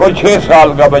ہیں، کوئی 6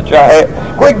 سال کا بچہ ہے،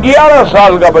 کوئی 11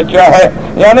 سال کا بچہ ہے،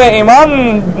 یعنی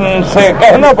ایمان سے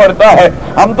کہنا پڑتا ہے،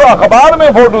 ہم تو اخبار میں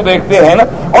فوٹو دیکھتے ہیں نا،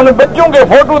 ان بچوں کے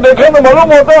فوٹو دیکھیں تو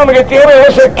معلوم ہوتا ہے ان کے چہرے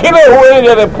ایسے کھلے ہوئے ہیں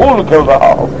جیسے پھول کھل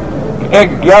رہا ہو۔ ایک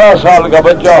 11 سال کا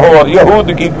بچہ ہو اور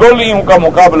یہود کی گولیوں کا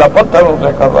مقابلہ پتھروں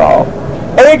سے کر رہا ہو،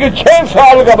 ایک 6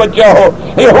 سال کا بچہ ہو،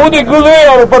 یہودی گزرے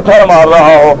اور پتھر مار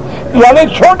رہا ہو، یعنی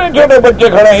چھوٹے چھوٹے بچے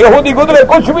کھڑے ہیں، یہودی گزرے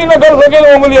کچھ بھی نہ کر سکے،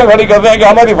 وہ انگلیاں کھڑی کرتے ہیں کہ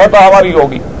ہماری فتح ہماری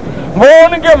ہوگی، وہ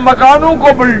ان کے مکانوں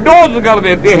کو بلڈوز کر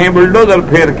دیتے ہیں، بلڈوزر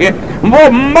پھیر کے وہ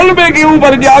ملبے کے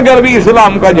اوپر جا کر بھی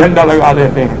اسلام کا جھنڈا لگا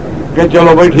دیتے ہیں کہ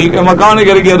چلو بھائی ٹھیک ہے، مکان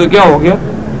گر گیا تو کیا ہو گیا،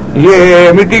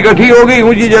 یہ مٹی کٹھی ہو گئی،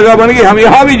 اونچی جگہ بن گئی، ہم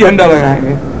یہاں بھی جھنڈا لگائیں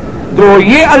گے۔ تو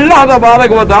یہ اللہ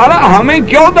تبارک و تعالی ہمیں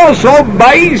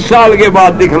 1422 سال کے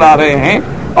بعد دکھلا رہے ہیں،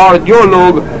 اور جو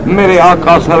لوگ میرے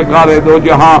آقا سرکار دو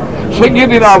جہاں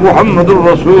سیدنا محمد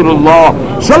الرسول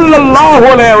اللہ صلی اللہ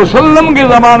علیہ وسلم کے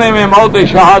زمانے میں موت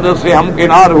شہادت سے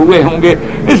ہمکنار ہوئے ہوں گے،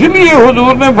 اس لیے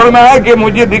حضور نے فرمایا کہ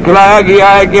مجھے دکھلایا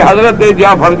گیا ہے کہ حضرت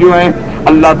جعفر جو ہیں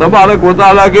اللہ تبارک و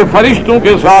تعالیٰ کے فرشتوں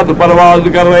کے ساتھ پرواز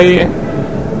کر رہی ہیں۔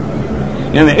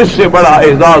 یعنی اس سے بڑا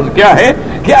اعزاز کیا ہے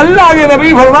کہ اللہ کے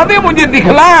نبی فرماتے مجھے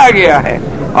دکھلایا گیا ہے،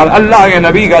 اور اللہ کے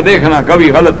نبی کا دیکھنا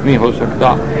کبھی غلط نہیں ہو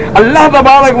سکتا، اللہ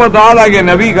تبارک و تعالیٰ کے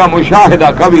نبی کا مشاہدہ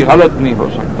کبھی غلط نہیں ہو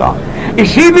سکتا۔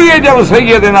 اسی لیے جب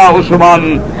سیدنا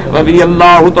عثمان رضی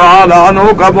اللہ تعالی عنہ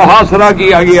کا محاصرہ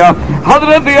کیا گیا،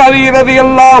 حضرت علی رضی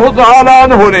اللہ تعالی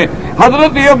عنہ نے،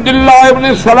 حضرت عبداللہ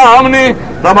ابن سلام نے،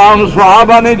 تمام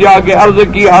صحابہ نے جا کے عرض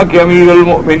کیا کہ امیر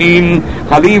المؤمنین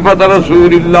خلیفۃ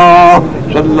رسول اللہ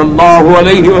صلی اللہ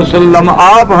علیہ وسلم،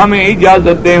 آپ ہمیں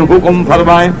اجازت دیں، حکم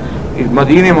فرمائیں،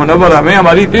 مدینہ منورہ میں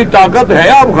ہماری اتنی طاقت ہے،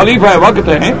 آپ خلیفہ وقت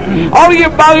ہیں، اور یہ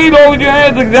باغی لوگ جو ہیں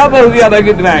زیادہ سے زیادہ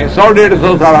کتنا ہے،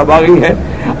 100-150 سارا باغی ہے،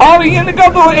 اور ان کا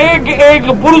تو ایک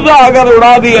پرزہ اگر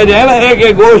اڑا دیا جائے نا، ایک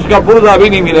گوشت کا پرزہ بھی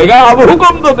نہیں ملے گا، اب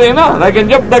حکم تو دے نا، لیکن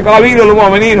جب تک امیر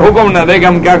المومنین حکم نہ دے کہ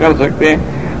ہم کیا کر سکتے ہیں۔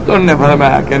 تو انہوں نے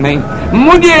فرمایا کہ نہیں،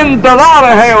 مجھے انتظار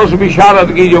ہے اس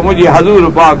بشارت کی جو مجھے حضور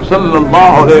پاک صلی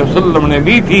اللہ علیہ وسلم نے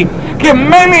دی تھی کہ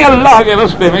میں نے اللہ کے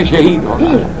راستے میں شہید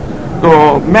ہونا ہے، تو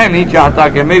میں نہیں چاہتا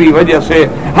کہ میری وجہ سے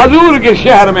حضور کے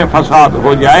شہر میں فساد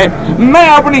ہو جائے، میں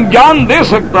اپنی جان دے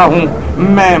سکتا ہوں،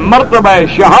 میں مرتبہ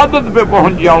شہادت پہ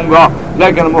پہنچ جاؤں گا،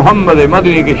 لیکن محمد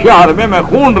مدنی کے شہر میں میں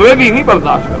خون ریزی نہیں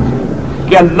برداشت کر سکتا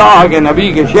کہ اللہ کے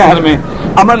نبی کے شہر میں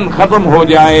امن ختم ہو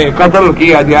جائے، قتل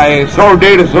کیا جائے،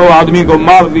 100-150 آدمی کو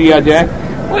مار دیا جائے،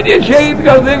 مجھے شہید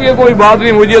کر دیں گے کوئی بات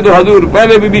نہیں، مجھے تو حضور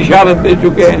پہلے بھی بشارت دے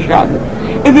چکے ہیں شہادت۔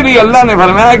 اس لیے اللہ نے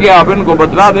فرمایا کہ آپ ان کو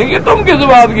بتلا دیں گے، تم کس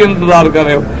بات کی انتظار کر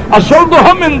رہے ہو، اصل تو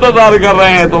ہم انتظار کر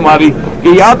رہے ہیں تمہاری کہ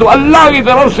یا تو اللہ کی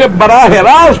طرف سے براہ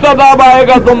راست عذاب آئے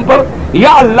گا تم پر،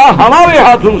 یا اللہ ہمارے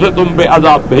ہاتھوں سے تم پہ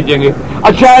عذاب بھیجیں گے۔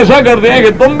 اچھا ایسا کرتے ہیں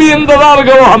کہ تم بھی انتظار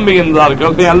کرو، ہم بھی انتظار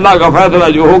کرتے ہیں، اللہ کا فیصلہ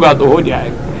جو ہوگا تو ہو جائے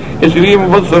گا۔ اس لیے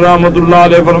مفسر رحمۃ اللہ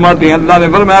علیہ فرماتے ہیں، اللہ نے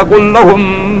فرمایا قل لہم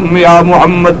یا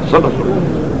محمد صلی اللہ علیہ وسلم،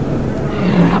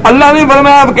 اللہ نے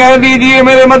فرمایا آپ کہہ دیجئے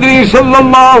میرے مدنی صلی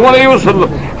اللہ علیہ وسلم،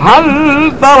 هل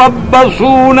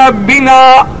تربصون بنا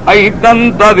ای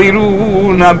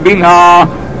تنتظرون بنا،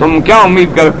 تم کیا امید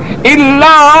کر،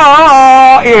 الا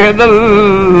احد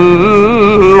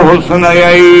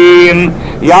الحسنیین،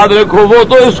 یاد رکھو وہ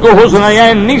تو اس کو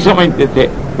حسنیین نہیں سمجھتے تھے،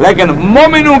 لیکن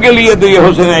مومنوں کے لیے تو یہ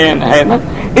حسنیین ہے نا،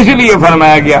 اس لیے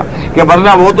فرمایا گیا کہ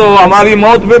ورنہ وہ تو ہماری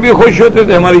موت پہ بھی خوش ہوتے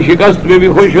تھے، ہماری شکست پہ بھی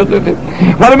خوش ہوتے تھے،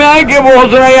 فرمایا کہ وہ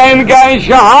حسنیین کیا ہے،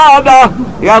 شہادہ،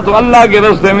 یا تو اللہ کے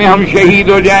راستے میں ہم شہید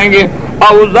ہو جائیں گے،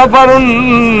 او ظفر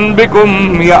بکم،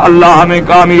 یا اللہ ہمیں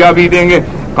کامیابی دیں گے.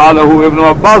 قالہ ابن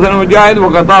عباس مجاہد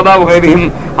وقتادہ وغیرہم.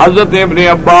 حضرت ابن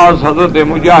عباس، حضرت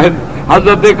مجاہد،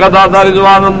 حضرت قتادہ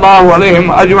رضوان اللہ علیہم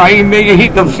اجمعین نے یہی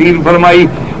تفسیر فرمائی.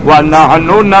 وَنَحْنُ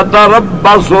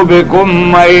نَتَرَبَّصُ بِكُمْ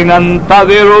أَيْ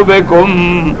نَنْتَظِرُ بِكُمْ،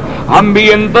 ہم بھی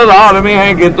انتظار میں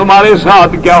ہیں کہ تمہارے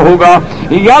ساتھ کیا ہوگا.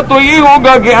 یا تو یہ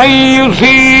ہوگا کہ أَن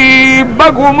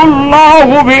يُصِيبَكُمُ اللَّهُ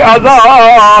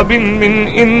بِعَذَابٍ مِّنْ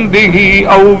عِندِهِ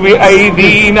أَوْ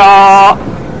بِأَيْدِينَا،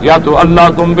 یا تو اللہ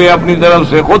تم پہ اپنی طرف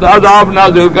سے خود عذاب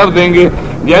نازل کر دیں گے،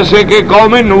 جیسے کہ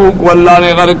قوم نوح کو اللہ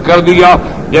نے غرق کر دیا،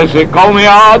 جیسے قوم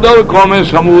عاد اور قوم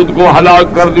سمود کو ہلاک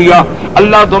کر دیا.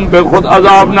 اللہ تم پہ خود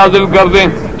عذاب نازل کر دیں،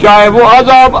 چاہے وہ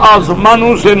عذاب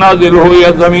آسمانوں سے نازل ہو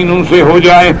یا زمینوں سے ہو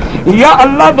جائے، یا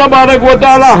اللہ تبارک و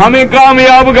تعالی ہمیں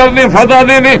کامیاب کر دیں، فتح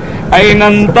دے دیں. اَيْ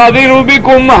نَنْتَظِرُ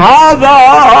بِكُمْ هَذَا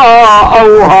أَوْ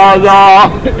هَذَا،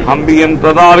 ہم بھی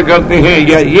انتظار کرتے ہیں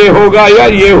یا یہ ہوگا یا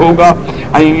یہ ہوگا.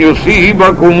 أَن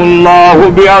يُصِيبَكُمُ اللَّهُ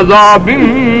بِعَذَابٍ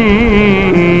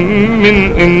مِّنْ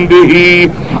عِندِهِ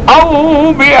أَوْ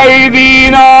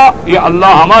بِأَيْدِينَا، یا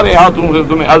اللہ ہمارے ہاتھوں سے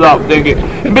تمہیں عذاب دیں گے.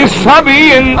 بِسَبْيٍ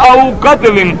أَوْ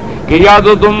قَتْلٍ، کہ یا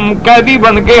تو تم قیدی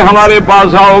بن کے ہمارے پاس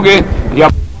آؤ گے یا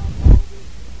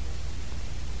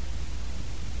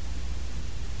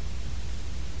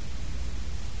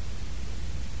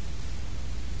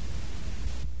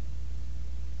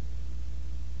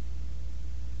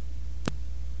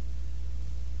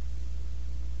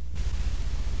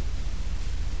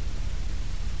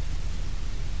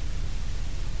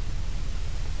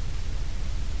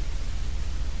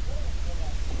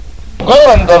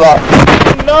انتظار.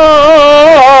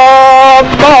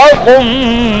 معكم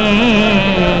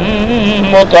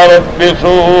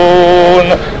متربصون،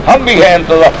 ہم بھی ہیں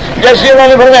انتظار. جیسے انہوں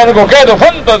نے فرمایا ان کو کہہ دو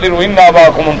فانتظروا انا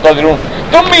معكم منتظرون،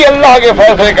 تم بھی اللہ کے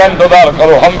فیصلے کا انتظار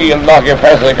کرو، ہم بھی اللہ کے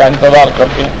فیصلے کا انتظار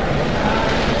کرتے ہیں.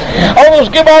 اور اس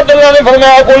کے بعد اللہ نے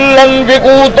فرمایا قل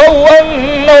انفقوا طوعا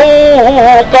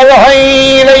او كرها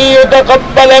لن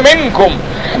يتقبل منكم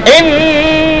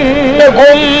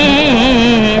انكم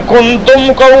كنتم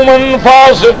قوما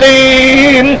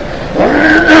فاسقين.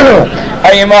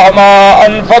 أي مهما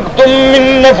أنفقتم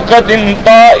من نفقة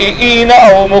طائعين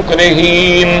أو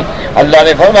مكرهين. اللہ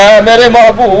نے فرمایا میرے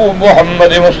محبوب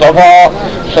محمد مصطفیٰ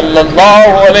صلی اللہ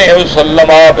علیہ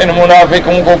وسلم آپ ان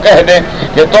منافقوں کو کہہ دیں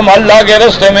کہ تم اللہ کے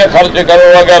راستے میں خرچ کرو.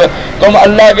 اگر تم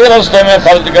اللہ کے راستے میں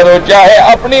خرچ کرو، چاہے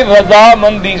اپنی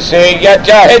رضامندی سے یا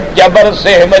چاہے جبر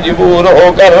سے مجبور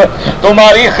ہو کر،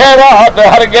 تمہاری خیرات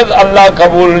ہرگز اللہ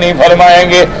قبول نہیں فرمائیں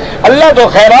گے. اللہ تو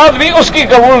خیرات بھی اس کی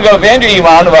قبول کرتے ہیں جو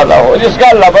ایمان والا ہو، جس کا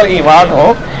اللہ پر ایمان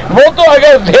ہو. وہ تو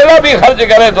اگر ڈھیلا بھی خرچ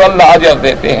کرے تو اللہ اجر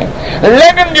دیتے ہیں.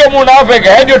 لیکن جو منافق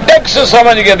ہے، جو ٹیکس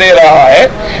سمجھ کے دے رہا ہے،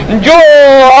 جو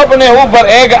اپنے اوپر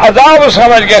ایک عذاب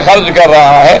سمجھ کے خرچ کر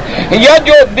رہا ہے، یا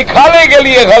جو دکھانے کے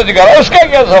لیے خرچ کر رہا ہے، اس کا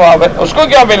کیا ثواب ہے؟ اس کو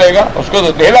کیا ملے گا؟ اس کو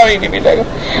تو ڈھیلا بھی نہیں ملے گا.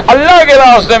 اللہ کے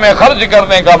راستے میں خرچ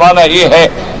کرنے کا معنی یہ ہے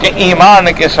کہ ایمان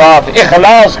کے ساتھ،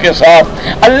 اخلاص کے ساتھ،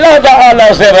 اللہ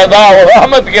تعالی سے رضا و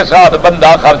رحمت کے ساتھ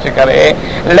بندہ خرچ کرے.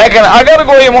 لیکن اگر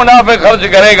کوئی منافق خرچ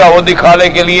کرے گا وہ دکھانے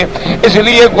کے لیے، اس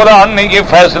لیے قرآن نے یہ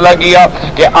فیصلہ کیا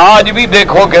کہ آج بھی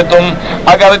دیکھو کہ تم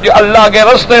اگر جو اللہ کے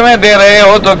راستے میں دے رہے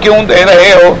ہو تو کیوں دے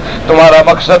رہے ہو؟ تمہارا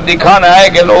مقصد دکھانا ہے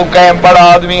کہ لوگ کہیں بڑا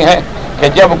آدمی ہے، کہ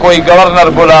جب کوئی گورنر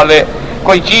بلا لے،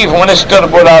 کوئی چیف منسٹر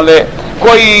بلا لے،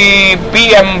 کوئی پی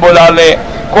ایم بلا لے،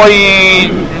 کوئی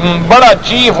بڑا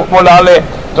چیف بلا لے،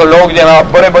 تو لوگ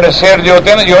جناب بڑے بڑے سیٹ جو ہوتے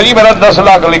ہیں نا، جو جی میرا 10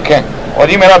 لاکھ لکھیں اور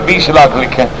جی میرا 20 لاکھ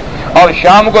لکھیں، اور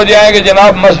شام کو جائیں کہ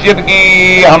جناب مسجد کی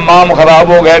حمام خراب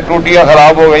ہو گئے، ٹوٹیاں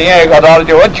خراب ہو گئی ہیں، 1000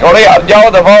 جو ہے چھوڑے یار، جاؤ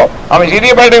دفاؤ، ہم اسی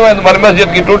لیے بیٹھے ہوئے ہیں تمہاری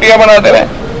مسجد کی ٹوٹیاں بناتے رہے.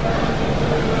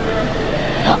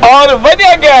 اور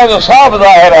وجہ کیا ہے؟ تو صاف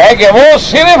ظاہر ہے کہ وہ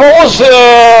صرف اس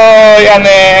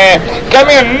یعنی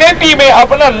کمیونٹی میں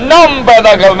اپنا نام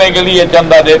پیدا کرنے کے لیے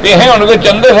چندہ دیتے ہیں، ان کو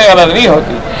چندے سے غرض نہیں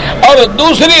ہوتی. اور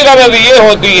دوسری غرض یہ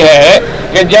ہوتی ہے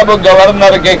کہ جب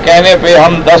گورنر کے کہنے پہ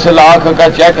ہم 10 لاکھ کا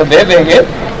چیک دے دیں گے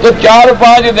تو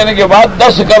 4-5 دن کے بعد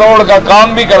 10 کروڑ کا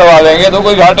کام بھی کروا دیں گے، تو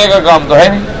کوئی گھاٹے کا کام تو ہے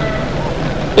نہیں.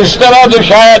 اس طرح تو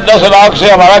شاید 10 لاکھ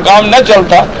سے ہمارا کام نہ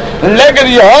چلتا. لیکن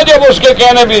یہاں جب اس کے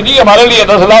کہنے بھی جی ہمارے لیے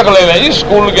 10 لاکھ لے لیں، جی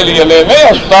اسکول کے لیے لے لیں،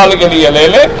 اسپتال کے لیے لے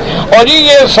لیں، اور جی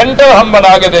یہ سینٹر ہم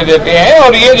بنا کے دے دیتے ہیں،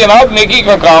 اور یہ جناب نیکی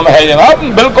کا کام ہے جناب،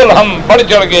 بالکل ہم بڑھ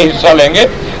چڑھ کے حصہ لیں گے.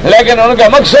 لیکن ان کا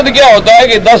مقصد کیا ہوتا ہے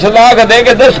کہ 10 لاکھ دے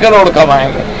کے 10 کروڑ کمائیں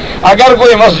گے. اگر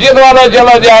کوئی مسجد والا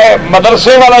چلا جائے،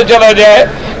 مدرسے والا چلا جائے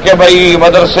کہ بھائی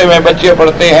مدرسے میں بچے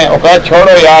پڑھتے ہیں، وہ کہا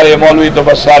چھوڑو یار یہ مولوی تو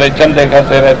بس سارے چندے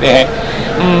کرتے رہتے ہیں،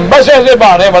 بس ایسے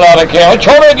بہانے بنا رکھے ہیں،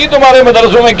 چھوڑو جی تمہارے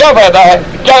مدرسوں میں کیا فائدہ ہے،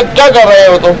 کیا کر رہے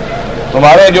ہو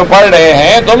تمہارے جو پڑھ رہے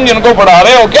ہیں، تم جن کو پڑھا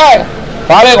رہے ہو کیا ہے؟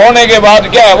 فارغ ہونے کے بعد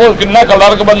کیا ہے وہ نہ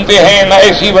کلرک بنتے ہیں، نہ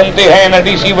اے سی بنتے ہیں، نہ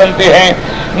ڈی سی بنتے ہیں،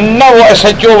 نہ وہ ایس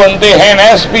ایچ او بنتے ہیں، نہ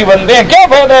ایس پی بنتے ہیں. کیا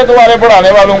فائدہ ہے تمہارے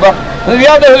پڑھانے والوں کا؟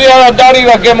 زیادہ سے زیادہ داڑھی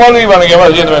رکھ کے مولوی بن کے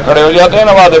مسجد میں کھڑے ہو جاتے ہیں،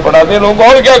 نمازیں پڑھاتے ہیں لوگوں کو،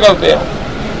 اور کیا کرتے ہیں؟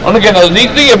 ان کے نزدیک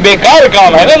تو یہ بیکار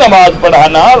کام ہے نا، نماز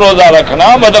پڑھانا، روزہ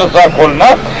رکھنا، مدرسہ کھولنا،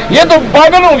 یہ تو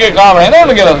پاگلوں کے کام ہے نا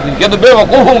ان کے نزدیک، یہ تو بے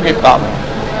وقوفوں کے کام ہے.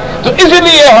 تو اس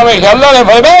لیے ہمیشہ اللہ نے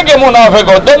فرمایا کہ منافق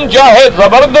کو تم چاہے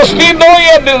زبردستی دو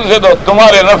یا دل سے دو،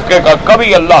 تمہارے نفقے کا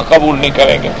کبھی اللہ قبول نہیں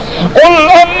کریں گے. قل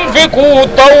انفقوا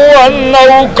طوعا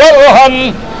او کرہا،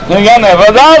 یعنی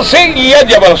رضا سے یا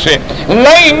جبر سے.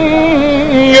 لن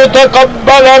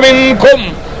یتقبل منکم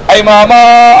ای ما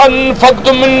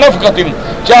انفقتم من نفقۃ،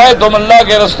 چاہے تم اللہ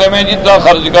کے راستے میں جتنا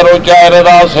خرچ کرو، چاہے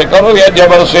رضا سے کرو یا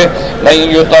جبر سے، لن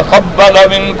یتقبل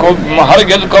منکم،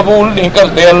 ہرگز قبول نہیں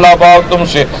کرتے اللہ پاک تم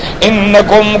سے.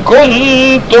 انکم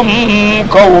کنتم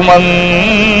قوما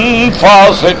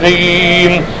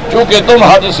فاسقین، چونکہ تم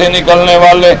حد سے نکلنے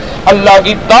والے، اللہ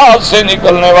کی طاعت سے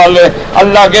نکلنے والے،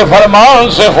 اللہ کے فرمان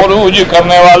سے خروج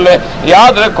کرنے والے.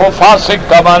 یاد رکھو فاسق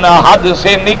کا معنی حد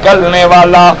سے نکلنے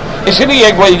والا. اس لیے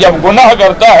کوئی جب گناہ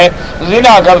کرتا ہے،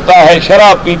 زنا کرتا ہے،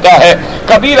 شراب پیتا ہے،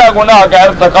 کبیرہ گناہ کا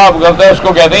ارتکاب کرتا ہے، اس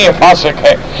کو کہتے ہیں یہ فاسق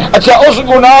ہے. اچھا اس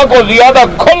گناہ کو زیادہ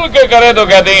کھل کے کرے تو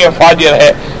کہتے ہیں یہ فاجر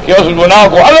ہے، کہ اس گناہ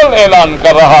کو علن اعلان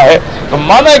کر رہا ہے. تو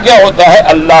معنی کیا ہوتا ہے؟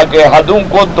 اللہ کے حدوں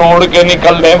کو توڑ کے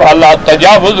نکلنے والا،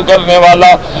 تجاوز کرنے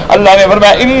والا. اللہ نے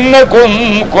فرمایا انکم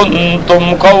کنتم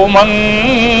قوما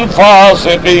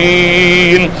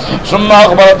فاسقین. ثم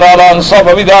اخبر تعالی عن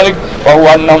سبب ذلك وهو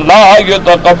انهم لا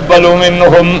يتقبل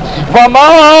منهم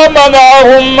وما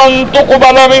منعهم ان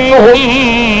تقبل منهم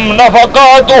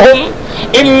نفقاتهم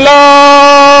الا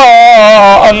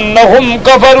انهم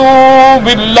كفروا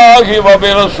بالله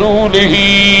وبرسوله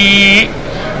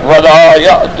ولا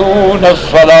يأتون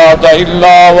الصلاة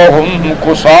الا وهم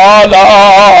كسالى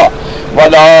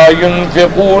ولا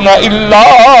ينفقون الا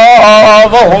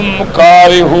وهم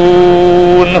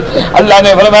كارهون. اللہ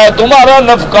نے فرمایا تمہارا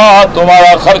نفقہ،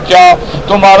 تمہارا خرچہ،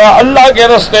 تمہارا اللہ کے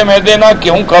راستے میں دینا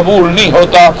کیوں قبول نہیں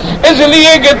ہوتا؟ اس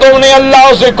لیے کہ تم نے اللہ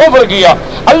سے کفر کیا،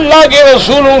 اللہ کے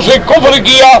رسولوں سے کفر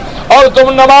کیا، اور تم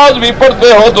نماز بھی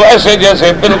پڑھتے ہو تو ایسے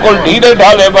جیسے بالکل ڈھیلے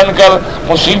ڈھالے بن کر،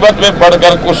 مصیبت میں پڑھ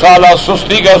کر، کسالہ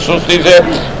سستی سے.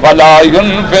 ولا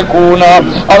ينفقون،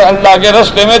 اور اللہ کے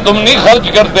راستے میں تم نہیں خرچ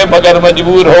کرتے مگر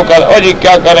مجبور ہو کر. اور جی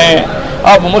کیا کریں،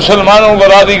 اب مسلمانوں کو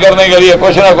راضی کرنے کے لیے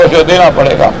کچھ نہ کچھ دینا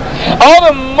پڑے گا. اور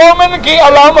مومن کی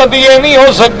علامت یہ نہیں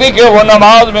ہو سکتی کہ وہ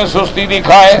نماز میں سستی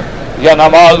دکھائے یا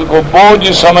نماز کو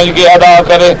بوجھ سمجھ کے ادا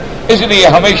کرے. اس لیے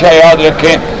ہمیشہ یاد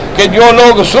رکھیں کہ جو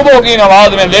لوگ صبح کی نماز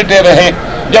میں لیٹے رہیں،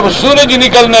 جب سورج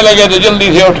نکلنے لگے تو جلدی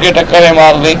سے اٹھ کے ٹکریں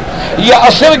مار دیں، یا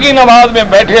عصر کی نماز میں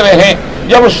بیٹھے رہیں،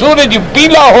 جب سورج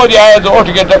پیلا ہو جائے تو اٹھ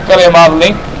کے ٹکریں مار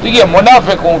لیں، تو یہ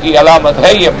منافقوں کی علامت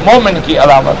ہے، یہ مومن کی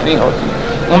علامت نہیں ہوتی.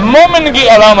 مومن کی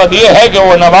علامت یہ ہے کہ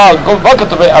وہ نماز کو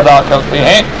وقت پہ ادا کرتے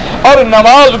ہیں، اور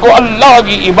نماز کو اللہ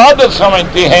کی عبادت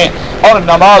سمجھتے ہیں، اور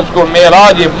نماز کو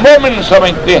معراج مومن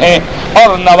سمجھتے ہیں،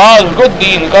 اور نماز کو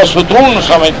دین کا ستون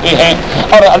سمجھتے ہیں.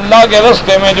 اور اللہ کے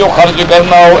راستے میں جو خرچ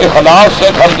کرنا ہو اخلاص سے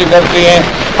خرچ کرتے ہیں.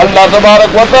 اللہ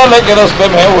تبارک و تعالیٰ کے راستے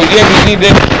میں وہ یہ بھی نہیں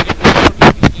دیتے.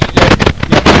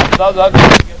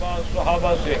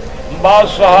 صحابہ سے بعض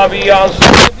صحابیات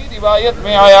سے روایت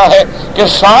میں آیا ہے کہ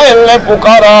سائل نے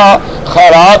پکارا،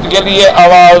 خیرات کے لیے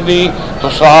آواز دی، تو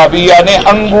صحابیہ نے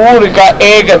انگور کا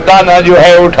ایک دانہ جو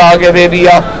ہے اٹھا کے دے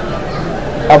دیا.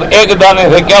 اب ایک دانے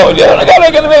سے کیا ہو جائے؟ کہا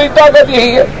لیکن میری طاقت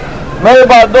یہی ہے، میرے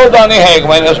پاس 2 دانے ہیں، ایک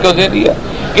میں نے اس کو دے دیا.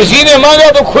 کسی نے مانگا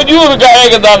تو کھجور کا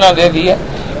ایک دانہ دے دیا.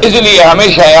 اس لیے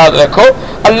ہمیشہ یاد رکھو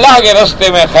اللہ کے راستے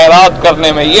میں خیرات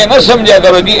کرنے میں یہ نہ سمجھا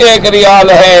کرو جی 1 ریال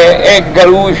ہے، 1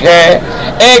 گروش ہے،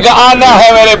 1 آنا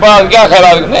ہے میرے پاس، کیا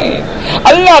خیرات نہیں.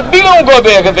 اللہ دلوں کو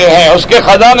دیکھتے ہیں، اس کے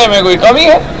خزانے میں کوئی کمی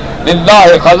ہے؟ للہ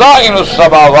خزائن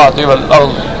السماوات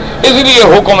والارض. اس لیے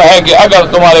حکم ہے کہ اگر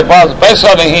تمہارے پاس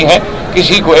پیسہ نہیں ہے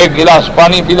کسی کو 1 گلاس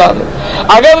پانی پلا دو.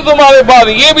 اگر تمہارے پاس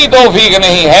یہ بھی توفیق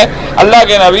نہیں ہے، اللہ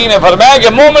کے نبی نے فرمایا کہ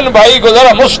مومن بھائی کو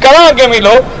ذرا مسکرا کے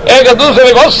ملو، ایک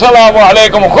دوسرے کو السلام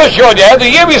علیکم خوش ہو جائے تو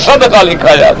یہ بھی صدقہ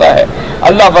لکھا جاتا ہے.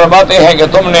 اللہ فرماتے ہیں کہ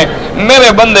تم نے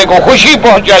میرے بندے کو خوشی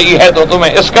پہنچائی ہے تو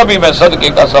تمہیں اس کا بھی میں صدقے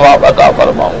کا ثواب عطا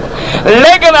فرماؤں گا.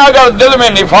 لیکن اگر دل میں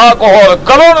نفاق ہو اور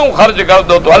کروڑوں خرچ کر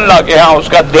دو تو اللہ کے ہاں اس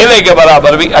کا دھیلے کے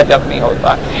برابر بھی اجر نہیں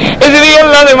ہوتا. اس لیے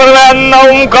اللہ نے فرمایا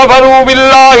انہم کفروا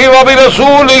باللہ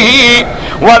وبرسولہ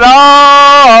ولا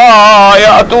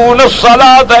یأتون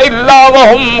الصلاة الا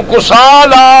وهم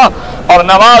کسالى، اور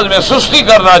نماز میں سستی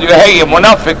کرنا جو ہے یہ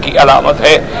منافق کی علامت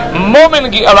ہے. مومن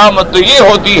کی علامت تو یہ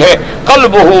ہوتی ہے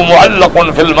قلبہ معلق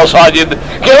فی المساجد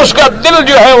کہ اس کا دل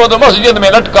جو ہے وہ تو مسجد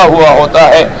میں لٹکا ہوا ہوتا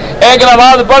ہے. ایک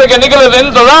نماز پڑھ کے نکلے تو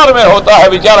انتظار میں ہوتا ہے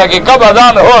بیچارہ کہ کب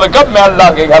اذان ہو اور کب میں اللہ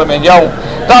کے گھر میں جاؤں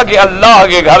تاکہ اللہ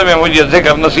کے گھر میں مجھے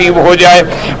ذکر نصیب ہو جائے.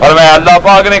 اور میں اللہ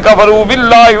پاک نے کفروا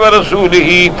باللہ ورسولہ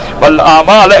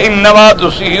والاعمال انما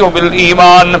تصیح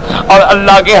بالایمان، اور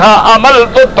اللہ کے ہاں عمل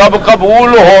تو تب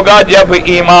قبول ہوگا جب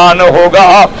ایمان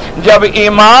ہوگا. جب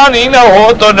ایمان ہی نہ ہو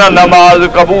تو نہ نماز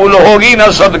قبول ہوگی نہ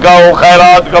صدقہ و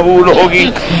خیرات قبول ہوگی.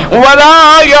 ولا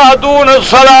یاتون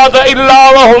الصلاۃ الا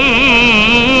وهم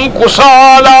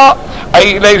کسالى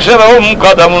ای لیس لهم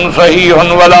قدم صحیح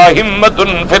ولا ہمت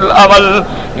فی العمل،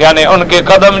 یعنی ان کے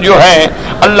قدم جو ہیں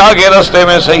اللہ کے راستے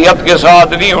میں صحت کے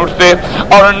ساتھ نہیں اٹھتے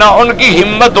اور نہ ان کی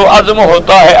ہمت و عزم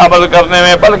ہوتا ہے عمل کرنے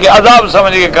میں، بلکہ عذاب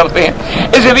سمجھ کے کرتے ہیں.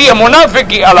 اس لیے منافق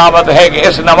کی علامت ہے کہ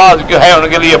اس نماز جو ہے ان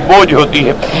کے لیے بوجھ ہوتی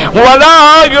ہے. ولا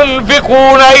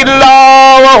ينفقون الا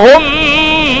وهم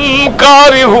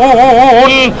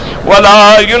کارہون ولا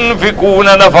ينفقون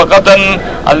نفقة،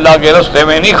 اللہ کے راستے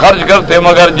میں نہیں خرچ کرتے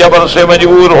مگر جبر سے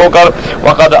مجبور ہو کر.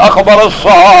 وقد اخبر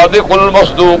الصادق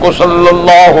المصدوق صلی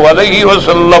اللہ علیہ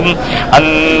وسلم ان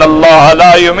اللہ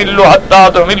لا يمل حتى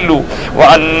تملوا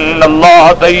وان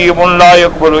اللہ طیب لا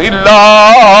يقبل الا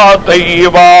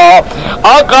طیبا.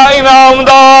 آقا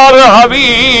انعامدار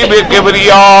حبیب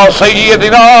کبریا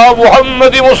سیدنا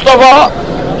محمد مصطفیٰ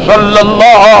صلی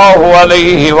اللہ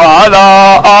علیہ وعلی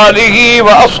آلہ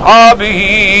واصحابہ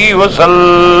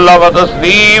وسلم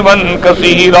تسلیما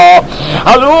کثیرا.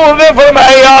 حضور نے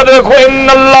فرمایا یاد رکھو ان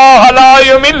اللہ لا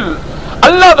یمل،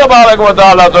 اللہ تبارک و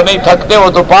تعالیٰ تو نہیں تھکتے، وہ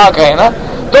تو پاک ہے نا.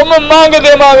 تم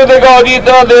مانگتے مانگتے کہو جی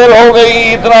اتنا دیر ہو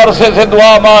گئی اتنا عرصے سے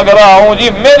دعا مانگ رہا ہوں جی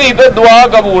میری تو دعا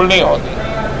قبول نہیں ہوتی.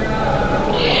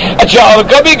 اچھا اور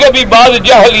کبھی کبھی بعض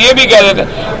جاہل یہ بھی کہہ دیتے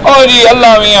اور جی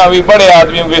اللہ میاں بھی بڑے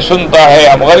آدمیوں کی سنتا ہے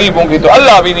ہم غریبوں کی تو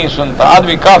اللہ بھی نہیں سنتا،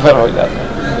 آدمی کافر ہو جاتا ہے.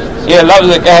 یہ لفظ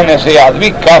کہنے سے آدمی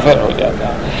کافر ہو جاتا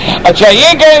ہے. اچھا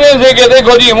یہ کہنے سے کہ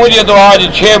دیکھو جی مجھے تو آج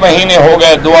 6 مہینے ہو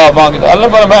گئے دعا مانگتا، اللہ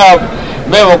پر میں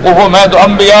بے وقوف ہوں، میں تو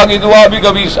انبیاء کی دعا بھی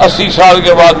کبھی 80 سال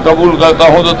کے بعد قبول کرتا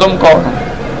ہوں تو تم کون ہو؟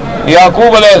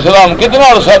 یعقوب علیہ السلام کتنا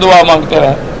عرصہ دعا مانگتے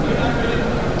رہے.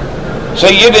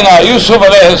 سیدنا یوسف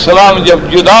علیہ السلام جب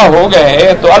جدا ہو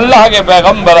گئے تو اللہ کے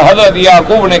پیغمبر حضرت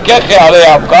یعقوب نے کیا خیال ہے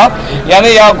آپ کا؟ یعنی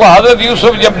حضرت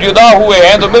یوسف جب جدا ہوئے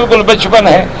ہیں تو بالکل بچپن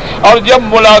ہے اور جب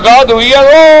ملاقات ہوئی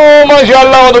ہے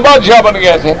ماشاءاللہ وہ تو بادشاہ بن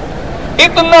گئے تھے.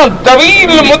 اتنا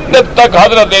طویل مدت تک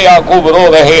حضرت یعقوب رو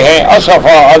رہے ہیں.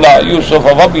 اسفا علی یوسف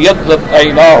وابیضت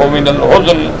عیناہ من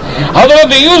الحزن،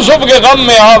 حضرت یوسف کے غم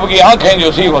میں آپ کی آنکھیں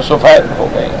جو تھی وہ سفید ہو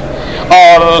گئی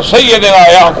اور سیدنا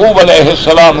یعقوب علیہ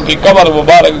السلام کی کمر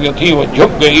مبارک جو تھی وہ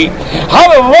جھک گئی.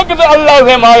 ہر وقت اللہ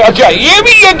سے مانگ. اچھا یہ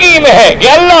بھی یقین ہے کہ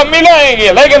اللہ ملائیں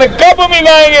گے لیکن کب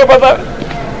ملائیں گے پتہ.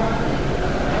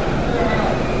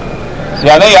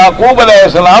 یعنی یعقوب علیہ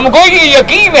السلام کو یہ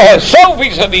یقین ہے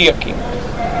 100% یقین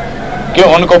کہ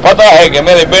ان کو پتا ہے کہ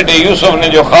میرے بیٹے یوسف نے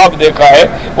جو خواب دیکھا ہے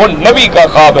وہ نبی کا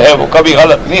خواب ہے، وہ کبھی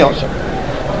غلط نہیں ہو سکتا.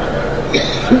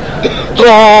 تو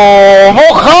وہ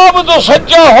خواب تو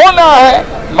سچا ہونا ہے،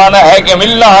 مانا ہے کہ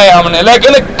ملنا ہے ہم نے،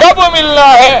 لیکن کب ملنا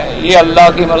ہے یہ اللہ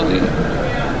کی مرضی ہے.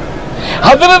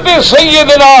 حضرت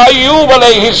سیدنا ایوب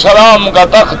علیہ السلام کا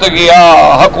تخت گیا،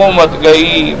 حکومت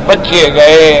گئی، بچے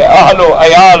گئے، اہل و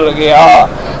عیال گیا،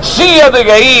 صحت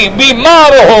گئی،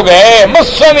 بیمار ہو گئے.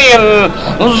 مسنی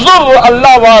الضر،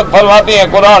 اللہ پاک فرماتے ہیں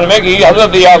قرآن میں کہ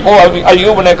حضرت یعقوب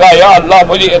ایوب نے کہا یا اللہ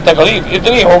مجھے تکلیف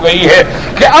اتنی ہو گئی ہے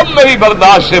کہ اب میری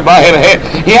برداشت سے باہر ہے.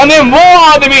 یعنی وہ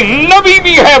آدمی نبی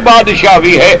بھی ہے بادشاہ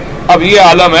بھی ہے، اب یہ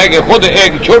عالم ہے کہ خود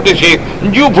ایک چھوٹی سی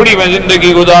جھوپڑی میں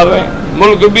زندگی گزار رہے ہیں.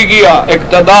 ملک بھی گیا،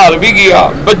 اقتدار بھی گیا،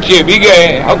 بچے بھی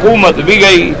گئے، حکومت بھی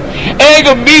گئی، ایک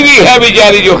بیوی ہے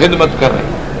بیچاری جو خدمت کر رہی.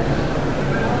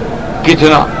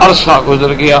 کتنا عرصہ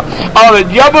گزر گیا اور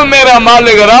جب میرا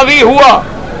مالک راضی ہوا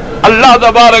اللہ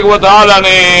تبارک و تعالی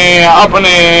نے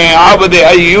اپنے عبد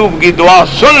ایوب کی دعا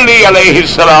سن لی علیہ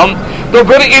السلام. تو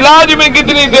پھر علاج میں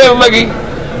کتنی دیر لگی؟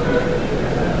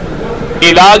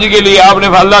 علاج کے لیے آپ نے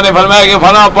اللہ نے فرمایا کہ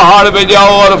فلاں پہاڑ پہ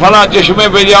جاؤ اور فلاں چشمے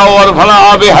پہ جاؤ اور فلاں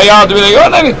آب حیات ملے گا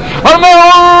نہیں. اور میں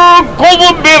کب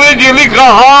برجلک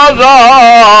ھذا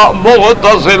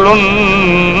مغتسل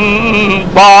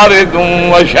بارد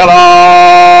وشراب،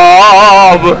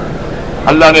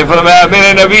 اللہ نے فرمایا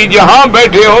میرے نبی جہاں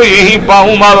بیٹھے ہو یہی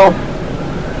پاؤں مارو،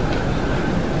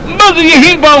 بس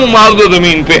یہی پاؤں مار دو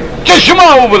زمین پہ، چشمہ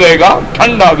ابلے گا،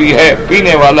 ٹھنڈا بھی ہے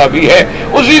پینے والا بھی ہے،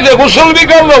 اسی سے غسل بھی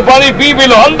کر لو، پانی پی بھی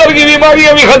لو، اندر کی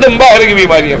بیماریاں بھی ختم باہر کی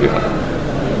بیماریاں بھی ختم.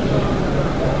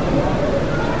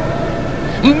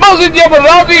 بس جب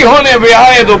راضی ہونے پہ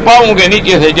آئے تو پاؤں کے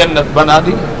نیچے سے جنت بنا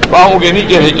دی، پاؤں کے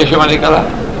نیچے سے چشمہ نکلا۔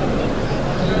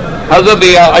 حضرت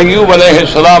ایوب علیہ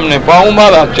السلام نے پاؤں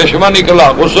مارا، چشمہ نکلا،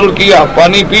 غسل کیا،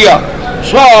 پانی پیا،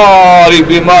 ساری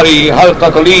بیماری، ہر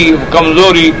تکلیف،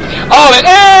 کمزوری اور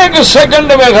 1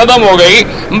 سیکنڈ میں ختم ہو گئی۔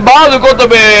 بعض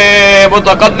کتب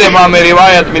متقدمہ میں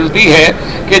روایت ملتی ہے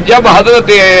کہ جب حضرت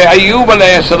ایوب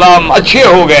علیہ السلام اچھے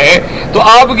ہو گئے تو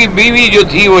آپ کی بیوی جو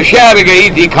تھی وہ شہر گئی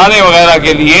تھی کھانے وغیرہ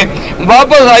کے لیے،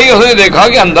 واپس آئی، اس نے دیکھا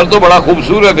کہ اندر تو بڑا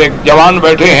خوبصورت ایک جوان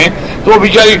بیٹھے ہیں، تو وہ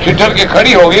بیچاری ٹھٹر کے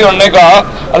کھڑی ہو گئی۔ انہوں نے کہا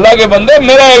اللہ کے بندے،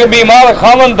 میرا ایک بیمار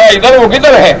خامن تھا ادھر، وہ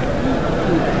کدھر ہے؟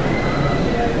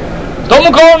 تم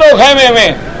کون ہو خیمے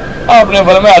میں؟ آپ نے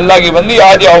فرمایا اللہ کی بندی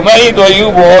آ جاؤ، میں ہی تو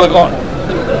ایوب ہوں، اور کون؟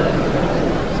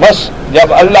 بس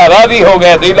جب اللہ راضی ہو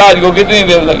گیا تو علاج کو کتنی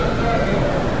دیر لگی؟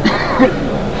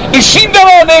 اسی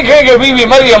طرح دیکھیں کہ بی بی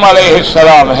مریم علیہ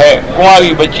السلام ہے،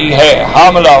 کنواری بچی ہے،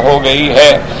 حاملہ ہو گئی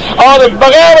ہے اور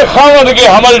بغیر خاوند کے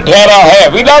حمل ٹھہرا ہے،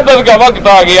 ولادت کا وقت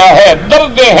آ گیا ہے،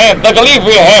 دردیں ہیں،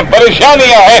 تکلیفیں ہیں،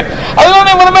 پریشانیاں ہیں۔ اللہ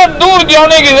نے فرمایا دور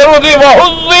جانے کی ضرورت ہے،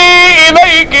 وَحُزِّي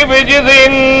إِلَيْكِ بِجِذِعِ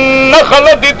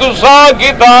النَّخْلَةِ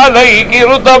تُسَاقِطْ عَلَيْكِ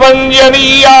رُطَبًا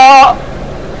جَنِيًّا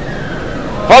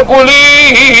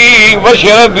فَكُلِي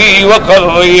وَاشْرَبِي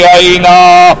وَقَرِّي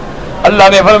عَيْنًا۔ اللہ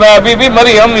نے فرمایا بی بی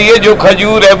مریم یہ جو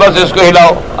کھجور ہے بس اس کو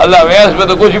ہلاؤ۔ اللہ میں اس پہ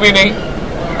تو کچھ بھی نہیں،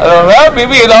 بی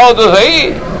بی ہلاؤ تو صحیح۔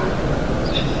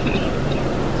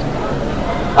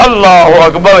 اللہ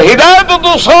اکبر، ہدایت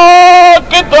تو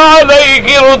ساقط علیک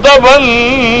رطبا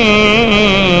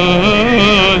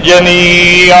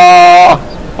جنیا،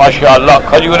 ماشاء اللہ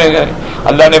کھجوریں گئے۔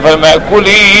 اللہ نے فرمایا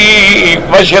کلی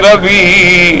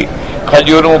واشربی،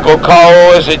 کھجوروں کو کھاؤ،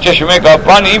 اسے چشمے کا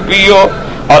پانی پیو،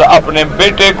 اور اپنے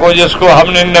بیٹے کو جس کو ہم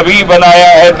نے نبی بنایا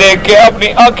ہے دیکھ کے اپنی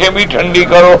آنکھیں بھی ٹھنڈی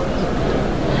کرو۔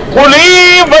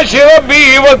 کلی واشربی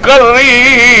وقرری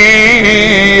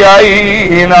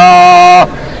عینا۔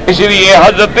 اس لیے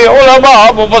حضرت علماء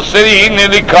مفسرین نے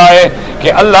لکھا ہے کہ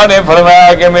اللہ نے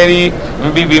فرمایا کہ میری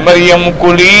بی بی مریم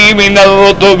کلی من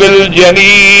الرطب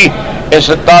الجنی، اس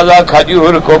تازہ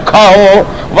کھجور کو کھاؤ،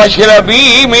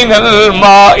 واشربی من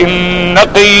الماء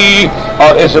النقی،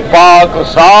 اور اس پاک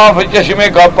صاف چشمے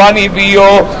کا پانی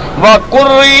پیو،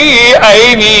 وقری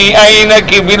عینی عینک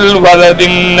بالولد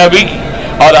النبی،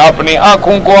 اور اپنی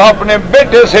آنکھوں کو اپنے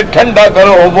بیٹے سے ٹھنڈا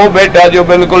کرو، وہ بیٹا جو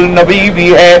بالکل نبی بھی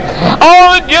ہے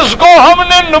اور جس کو ہم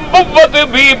نے نبوت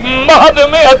بھی مہد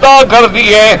میں عطا کر دی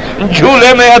ہے،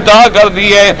 جھولے میں عطا کر دی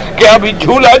ہے کہ ابھی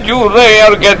جھولا جھول رہے ہیں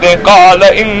اور کہتے ہیں قال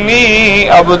انی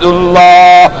عبد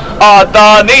اللہ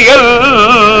آتانی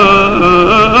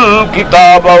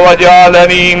الکتاب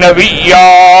وجعلنی نبیا۔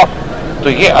 تو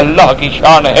یہ اللہ کی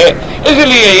شان ہے، اس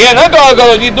لیے یہ نہ کہا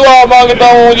کرو جی دعا مانگتا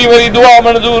ہوں جی میری دعا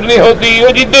منظور نہیں ہوتی،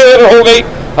 وہ جی دیر ہو گئی۔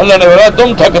 اللہ نے بولا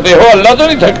تم تھکتے ہو، اللہ تو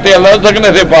نہیں تھکتے، اللہ تھکنے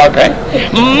سے پاک ہے۔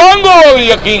 مانگو،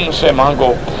 یقین سے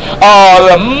مانگو اور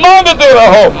مانگتے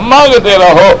رہو، مانگتے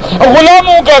رہو۔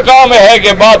 غلاموں کا کام ہے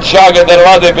کہ بادشاہ کے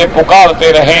دروازے پہ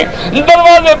پکارتے رہیں،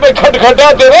 دروازے پہ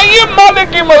کھٹکھٹاتے رہیں، یہ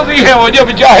مالک کی مرضی ہے، وہ جب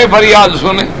چاہے فریاد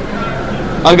سنے۔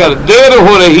 اگر دیر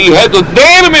ہو رہی ہے تو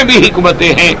دیر میں بھی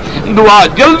حکمتیں ہیں، دعا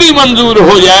جلدی منظور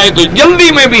ہو جائے تو جلدی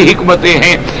میں بھی حکمتیں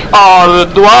ہیں، اور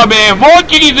دعا میں وہ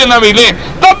چیز نہ ملے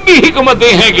تب بھی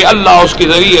حکمتیں ہیں کہ اللہ اس کے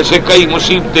ذریعے سے کئی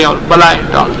مصیبتیں اور بلائیں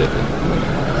ڈال دیتے ہیں۔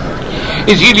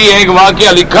 اسی لیے ایک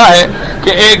واقعہ لکھا ہے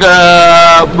کہ ایک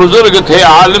بزرگ تھے،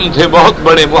 عالم تھے، بہت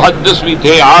بڑے محدث بھی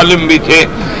تھے، عالم بھی تھے۔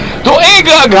 تو ایک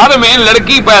گھر میں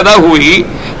لڑکی پیدا ہوئی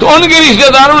تو ان کے رشتہ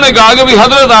داروں نے کہا کہ بھی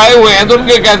حضرت آئے ہوئے ہیں تو ان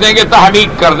کے کہتے ہیں کہ تحنیک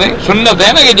کر دیں۔ سنت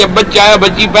ہے نا کہ جب بچہ یا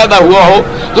بچی پیدا ہوا ہو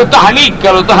تو تحنیک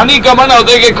کرو۔ تحنیک کا معنی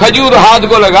ہوتا ہے کہ کھجور ہاتھ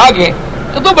کو لگا کے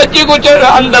تو بچے کو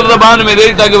اندر زبان میں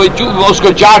دے تاکہ وہ اس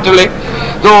کو چاٹ لے۔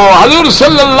 تو حضور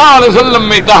صلی اللہ علیہ وسلم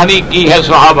میں تحنیک کی ہے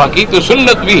صحابہ کی، تو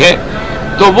سنت بھی ہے۔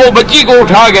 تو وہ بچی کو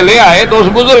اٹھا کے لے آئے تو اس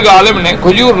بزرگ عالم نے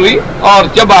کھجور لی اور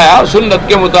چبایا، سنت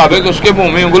کے مطابق اس کے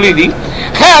منہ میں انگلی دی۔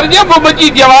 خیر جب وہ بچی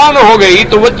جوان ہو گئی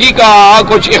تو بچی کا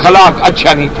کچھ اخلاق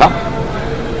اچھا نہیں تھا،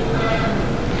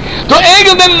 تو ایک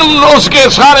دن اس کے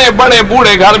سارے بڑے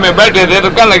بوڑھے گھر میں بیٹھے تھے تو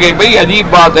کہنے لگے بھئی عجیب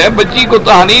بات ہے، بچی کو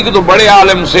تحنیک تو بڑے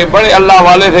عالم سے، بڑے اللہ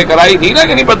والے سے کرائی تھی نا،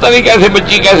 کہ نہیں پتہ نہیں کیسے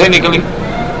بچی کیسے نکلی،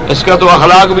 اس کا تو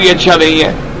اخلاق بھی اچھا نہیں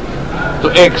ہے۔ تو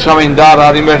ایک سمجھدار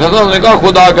آدمی بیٹھا تھا، انہوں نے کہا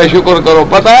خدا کا شکر کرو،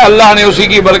 پتہ ہے اللہ نے اسی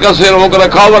کی برکت سے روک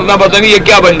رکھا، ورنہ پتہ نہیں یہ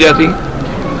کیا بن جاتی۔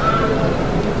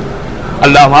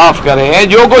 اللہ معاف کرے،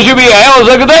 جو کچھ بھی ہے ہو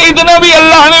سکتا ہے اتنا بھی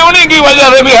اللہ نے انہیں کی وجہ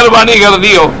سے بھی مہربانی کر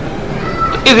دی ہو۔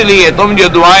 اس لیے تم جو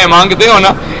دعائیں مانگتے ہو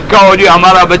نا، کہو جی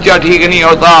ہمارا بچہ ٹھیک نہیں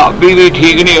ہوتا، بیوی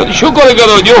ٹھیک نہیں ہوتی، شکر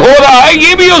کرو جو ہو رہا ہے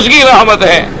یہ بھی اس کی رحمت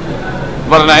ہے،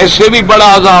 ورنہ اس سے بھی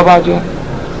بڑا عذاب آ جائے۔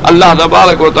 اللہ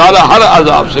تبارک و تعالی ہر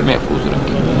عذاب سے محفوظ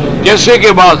رکھے۔ جیسے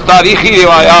کہ بعض تاریخی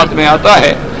روایات میں آتا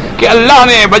ہے کہ اللہ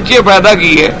نے بچے پیدا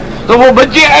کیے تو وہ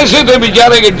بچے ایسے تھے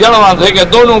بیچارے کے جڑواں تھے کہ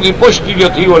دونوں کی پشت جو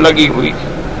تھی وہ لگی ہوئی تھی.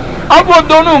 اب وہ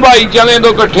دونوں بھائی چلیں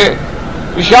تو کٹھے،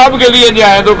 پیشاب کے لیے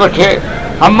جائیں تو کٹھے،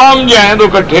 حمام جائیں تو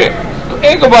کٹھے. تو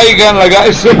ایک بھائی کہنے لگا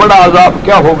اس سے بڑا عذاب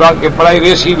کیا ہوگا کہ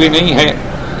پرائیویسی بھی نہیں ہے،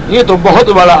 یہ تو بہت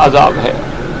بڑا عذاب ہے،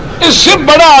 اس سے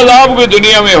بڑا عذاب کوئی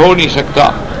دنیا میں ہو نہیں سکتا.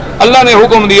 اللہ نے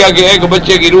حکم دیا کہ ایک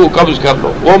بچے کی روح قبض کر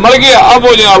لو. وہ مر گیا، اب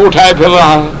وہ جناب اٹھائے پھر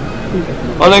رہا ہے.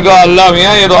 انہوں نے کہا اللہ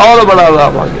میاں یہ تو اور بڑا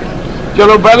عذاب آ گیا.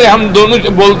 چلو پہلے ہم دونوں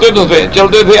بولتے تو تھے،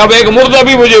 چلتے تھے، اب ایک مردہ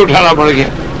بھی مجھے اٹھانا پڑ گیا.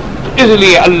 اس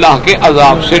لیے اللہ کے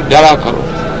عذاب سے ڈرا کرو.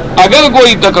 اگر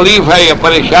کوئی تکلیف ہے یا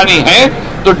پریشانی ہے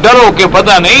تو ڈرو کہ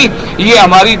پتہ نہیں یہ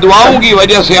ہماری دعاؤں کی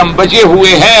وجہ سے ہم بچے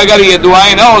ہوئے ہیں، اگر یہ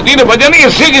دعائیں نہ ہوتی تو پتہ نہیں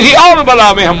اس سے کسی اور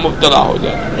بلا میں ہم مبتلا ہو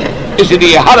جائیں. اس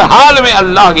لیے ہر حال میں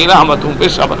اللہ کی رحمتوں پہ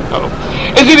صبر کرو.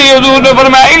 اس لیے حضور نے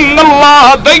فرمایا ان اللہ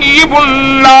طیب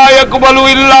لا يقبل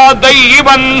الا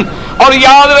طیبا، اور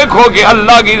یاد رکھو کہ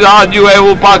اللہ کی ذات جو ہے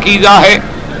وہ پاکیزہ ہے،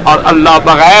 اور اللہ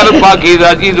بغیر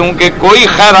پاکیزہ چیزوں کے کوئی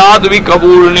خیرات بھی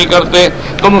قبول نہیں کرتے.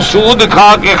 تم سود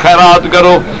کھا کے خیرات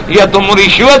کرو، یا تم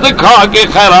رشوت کھا کے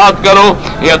خیرات کرو،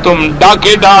 یا تم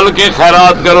ڈاکے ڈال کے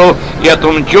خیرات کرو، یا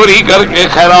تم چوری کر کے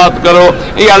خیرات کرو،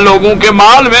 یا لوگوں کے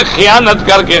مال میں خیانت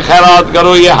کر کے خیرات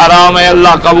کرو، یہ حرام ہے،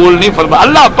 اللہ قبول نہیں فرما.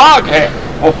 اللہ پاک ہے،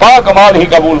 وہ پاک مال ہی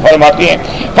قبول فرماتی ہیں.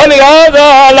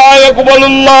 فَلِهَذَا لَا يَقْبَلُ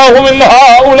اللَّهُ مِنْ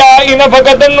هَؤُلَاءِ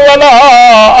نَفَقَةً وَلَا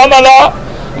عَمَلًا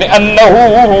لِأَنَّهُ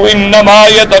إِنَّمَا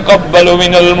يَتَقَبَّلُ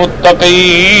مِنَ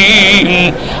الْمُتَّقِينَ.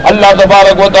 اللہ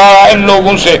تبارک و تعالی ان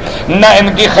لوگوں سے نہ ان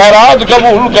کی خیرات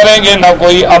قبول کریں گے نہ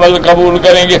کوئی عمل قبول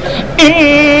کریں گے.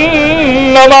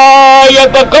 إِنَّمَا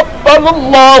يَتَقَبَّلُ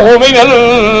اللَّهُ مِنَ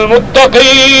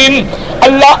الْمُتَّقِينَ.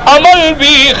 اللہ عمل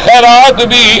بھی خیرات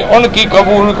بھی ان کی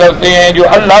قبول کرتے ہیں جو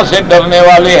اللہ سے ڈرنے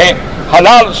والے ہیں.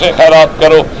 حلال سے خیرات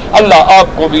کرو. اللہ آپ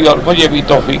کو بھی اور مجھے بھی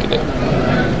توفیق دے.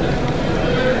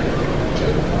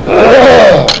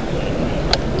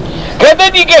 کہتے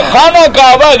جی کہ خانہ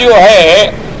کعبہ جو ہے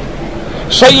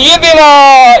سیدنا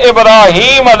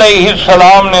ابراہیم علیہ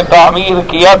السلام نے تعمیر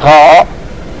کیا تھا.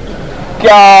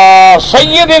 کیا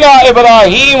سیدنا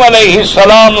ابراہیم علیہ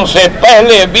السلام سے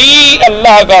پہلے بھی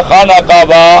اللہ کا خانہ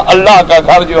کعبہ، اللہ کا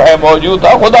گھر جو ہے موجود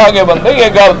تھا؟ خدا کے بندے یہ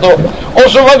گھر تو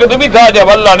اس وقت بھی تھا جب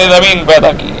اللہ نے زمین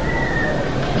پیدا کی.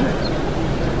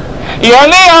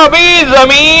 یعنی ابھی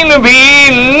زمین بھی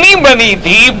نہیں بنی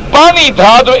تھی، پانی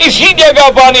تھا، تو اسی جگہ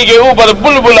پانی کے اوپر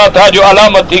بلبلا تھا جو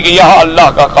علامت تھی کہ یہاں اللہ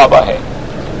کا کعبہ ہے.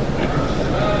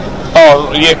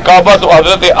 اور یہ کعبہ تو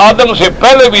حضرت آدم سے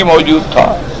پہلے بھی موجود تھا.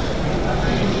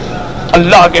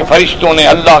 اللہ کے فرشتوں نے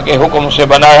اللہ کے حکم سے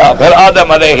بنایا، پھر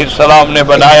آدم علیہ السلام نے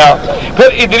بنایا، پھر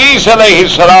ادریس علیہ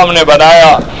السلام نے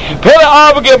بنایا، پھر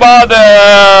آپ کے بعد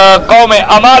قوم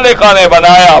عمالقہ نے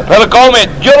بنایا، پھر قوم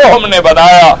جرہم نے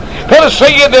بنایا، پھر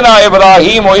سیدنا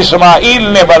ابراہیم و اسماعیل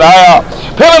نے بنایا،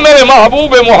 پھر میرے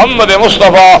محبوب محمد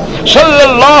مصطفیٰ صلی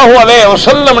اللہ علیہ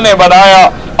وسلم نے بنایا،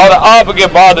 اور آپ کے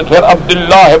بعد پھر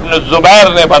عبداللہ ابن زبیر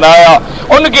نے بنایا،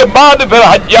 ان کے بعد پھر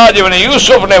حجاج ابن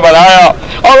یوسف نے بنایا،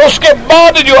 اور اس کے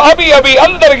بعد جو ابھی ابھی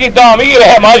اندر کی تعمیر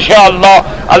ہے ماشاءاللہ،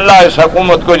 اللہ اس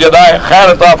حکومت کو جزائے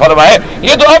خیر عطا فرمائے.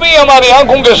 یہ تو ابھی ہماری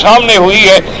آنکھوں کے سامنے ہوئی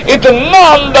ہے. اتنا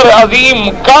اندر عظیم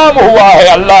کام ہوا ہے،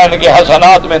 اللہ ان کے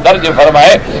حسنات میں درج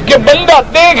فرمائے کہ بندہ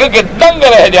دیکھ کے دنگ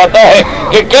رہ جاتا ہے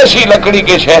کہ کیسی لکڑی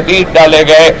کے شہدید ڈالے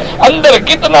گئے، اندر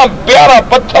کتنا پیارا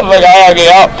پتھر لگایا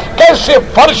گیا، کیسے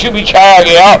فرش بچھایا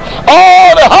گیا،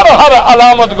 اور ہر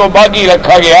علامت کو باقی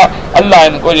رکھا گیا. اللہ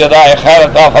ان کو جزائے خیر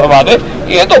عطا فرما دے.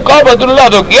 یہ تو کعبۃ اللہ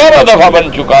تو 11 دفعہ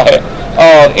بن چکا ہے.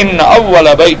 اور ان اول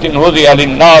بیت وضع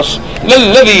للناس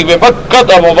للذی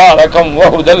ببکۃ مبارکا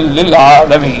وہدی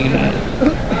للعالمین.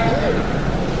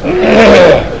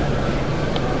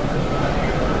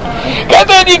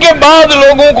 کہتے ہیں جی کہ بعض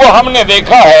لوگوں کو ہم نے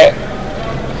دیکھا ہے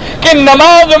کہ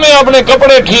نماز میں اپنے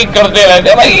کپڑے ٹھیک کرتے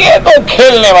رہتے. بھائی یہ تو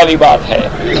کھیلنے والی بات ہے،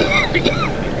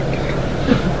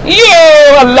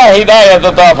 یہ اللہ ہدایت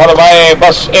عطا فرمائے.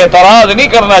 بس اعتراض نہیں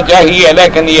کرنا چاہیے،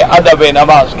 لیکن یہ ادب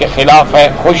نماز کے خلاف ہے،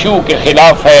 خشوع کے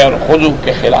خلاف ہے، اور خضوع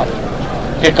کے خلاف ہے.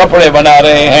 کہ کپڑے بنا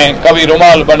رہے ہیں، کبھی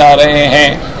رومال بنا رہے ہیں،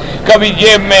 کبھی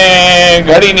جیب میں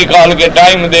گھڑی نکال کے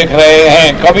ٹائم دیکھ رہے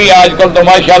ہیں، کبھی آج کل تو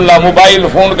ماشاءاللہ موبائل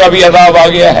فون کا بھی عذاب آ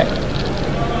گیا ہے،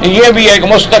 یہ بھی ایک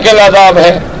مستقل عذاب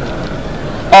ہے.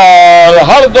 اور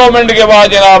ہر 2 منٹ کے بعد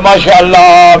جناب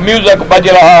ماشاءاللہ میوزک بج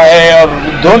رہا ہے، اور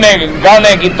دھونے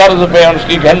گانے کی طرز پہ اس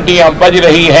کی گھنٹیاں بج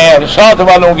رہی ہیں، اور ساتھ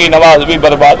والوں کی نماز بھی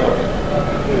برباد ہو رہی.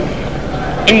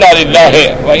 انا للہ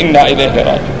و انا الیہ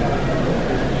راجعون.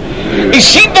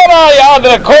 اسی طرح یاد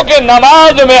رکھو کہ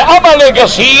نماز میں عمل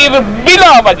کثیر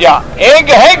بلا وجہ، ایک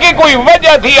ہے کہ کوئی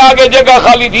وجہ تھی، آگے جگہ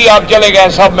خالی تھی، آپ چلے گئے،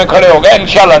 سب میں کھڑے ہو گئے،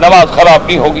 انشاءاللہ نماز خراب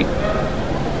نہیں ہوگی،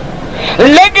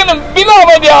 لیکن بلا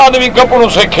وجہ آدمی کپڑوں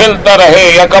سے کھیلتا رہے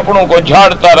یا کپڑوں کو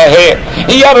جھاڑتا رہے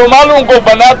یا رومالوں کو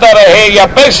بناتا رہے یا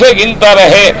پیسے گنتا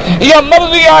رہے یا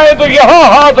مرضی آئے تو یہاں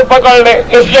ہاتھ پکڑ لے،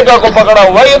 اس جگہ کو پکڑا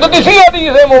ہوا، یہ تو کسی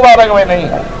حدیث مبارک میں نہیں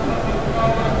ہے۔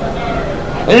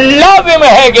 لازم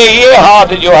ہے کہ یہ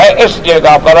ہاتھ جو ہے اس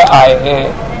جگہ پر آئے،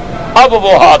 اب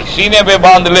وہ ہاتھ سینے پہ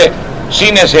باندھ لے،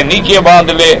 سینے سے نیچے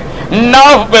باندھ لے،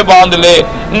 ناف پہ باندھ لے،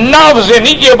 ناف سے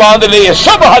نیچے باندھ لے، یہ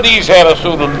سب حدیث ہے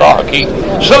رسول اللہ کی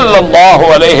صلی اللہ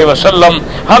علیہ وسلم،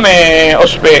 ہمیں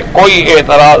اس پہ کوئی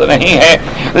اعتراض نہیں ہے۔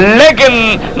 لیکن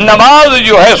نماز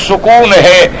جو ہے سکون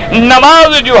ہے،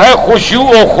 نماز جو ہے خشوع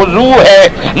و خضوع ہے،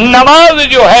 نماز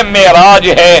جو ہے معراج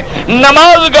ہے،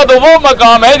 نماز کا تو وہ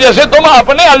مقام ہے جیسے تم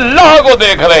اپنے اللہ کو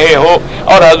دیکھ رہے ہو،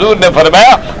 اور حضور نے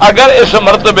فرمایا اگر اس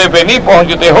مرتبے پہ نہیں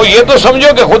پہنچتے ہو یہ تو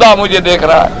سمجھو کہ خدا مجھے دیکھ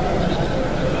رہا ہے۔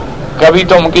 کبھی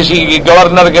تم کسی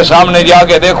گورنر کے سامنے جا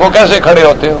کے دیکھو کیسے کھڑے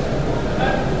ہوتے ہو،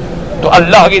 تو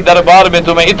اللہ کی دربار میں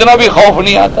تمہیں اتنا بھی خوف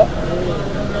نہیں آتا،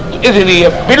 اس لیے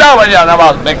بلا وجہ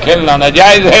نماز میں کھیلنا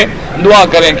ناجائز ہے۔ دعا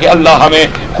کریں کہ اللہ ہمیں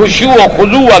خشوع و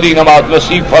خضوع والی نماز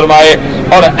نصیب فرمائے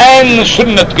اور عین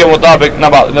سنت کے مطابق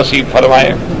نماز نصیب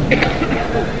فرمائے۔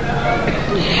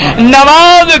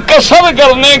 نماز قصر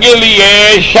کرنے کے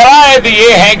لیے شرائط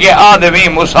یہ ہے کہ آدمی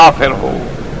مسافر ہو،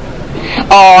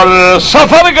 اور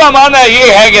سفر کا معنی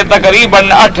یہ ہے کہ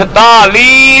تقریباً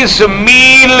 48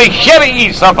 میل شرعی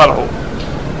سفر ہو۔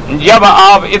 جب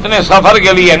آپ اتنے سفر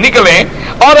کے لیے نکلیں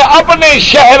اور اپنے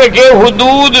شہر کے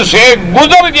حدود سے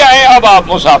گزر جائیں، اب آپ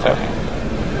مسافر ہیں۔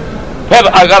 پھر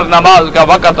اگر نماز کا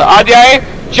وقت آ جائے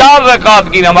 4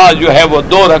 رکعت کی نماز جو ہے وہ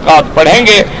 2 رکعت پڑھیں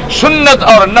گے، سنت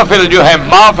اور نفل جو ہے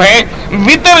معاف ہیں،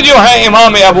 وطر جو ہے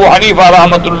امام ابو حنیفہ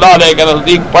رحمۃ اللہ علیہ کے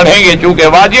نزدیک پڑھیں گے چونکہ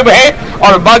واجب ہے،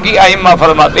 اور باقی ائمہ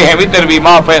فرماتے ہیں وطر بھی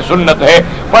معاف ہے، سنت ہے،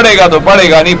 پڑھے گا تو پڑھے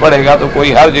گا، نہیں پڑھے گا تو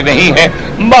کوئی حرج نہیں ہے۔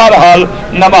 بہرحال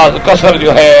نماز قصر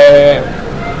جو ہے،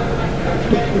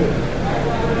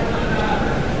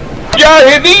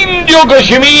 مجاہدین جو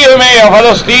کشمیر میں یا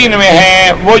فلسطین میں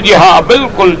ہیں وہ جہاد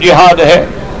بالکل جہاد ہے،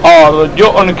 اور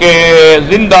جو ان کے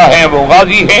زندہ ہیں وہ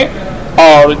غازی ہیں،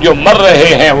 اور جو مر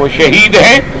رہے ہیں وہ شہید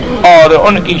ہیں، اور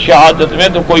ان کی شہادت میں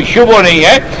تو کوئی شبہ نہیں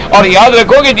ہے۔ اور یاد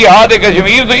رکھو کہ جہاد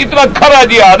کشمیر تو اتنا کھرا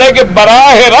جہاد ہے کہ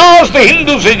براہ راست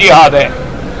ہندو سے جہاد ہے۔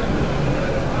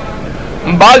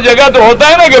 بعض جگہ تو ہوتا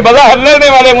ہے نا کہ بظاہر لڑنے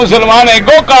والے مسلمان ہیں،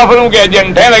 گو کافروں کے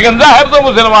ایجنٹ ہیں، لیکن ظاہر تو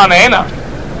مسلمان ہیں نا۔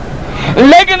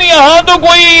 لیکن یہاں تو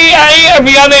کوئی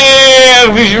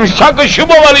یعنی شک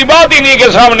شبہ والی بات ہی نہیں کہ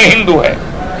سامنے ہندو ہے۔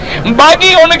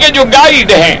 باقی ان کے جو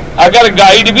گائیڈ ہیں، اگر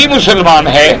گائیڈ بھی مسلمان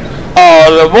ہے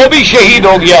اور وہ بھی شہید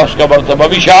ہو گیا اس کا مرتبہ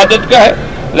بھی شہادت کا ہے،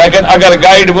 لیکن اگر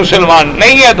گائیڈ مسلمان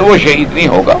نہیں ہے تو وہ شہید نہیں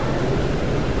ہوگا۔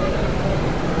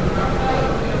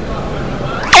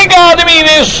 ایک آدمی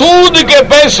نے سود کے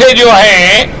پیسے جو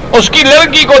ہیں، اس کی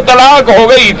لڑکی کو طلاق ہو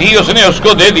گئی تھی، اس نے اس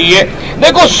کو دے دیے۔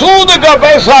 دیکھو سود کا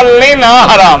پیسہ لینا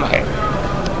حرام ہے،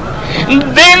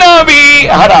 دینا بھی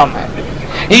حرام ہے۔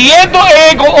 یہ تو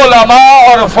ایک علماء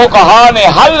اور فقہا نے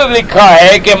حل لکھا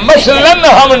ہے کہ مثلاً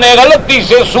ہم نے غلطی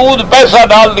سے سود پیسہ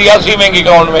ڈال دیا سیونگ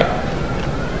اکاؤنٹ میں،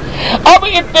 اب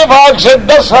اتفاق سے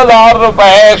 10,000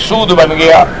 روپے سود بن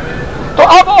گیا، تو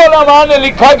اب علماء نے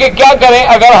لکھا کہ کیا کریں،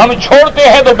 اگر ہم چھوڑتے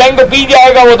ہیں تو بینک پی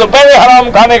جائے گا، وہ تو پہلے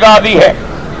حرام کھانے کا عادی ہے،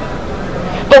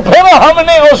 تو پھر ہم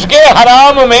نے اس کے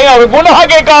حرام میں اور گناہ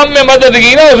کے کام میں مدد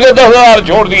کی نا، اس کے 10,000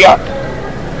 چھوڑ دیا،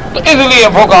 تو اس لیے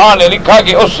فقہا نے لکھا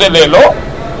کہ اس سے لے لو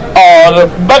اور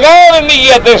بغیر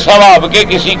نیت ثواب کے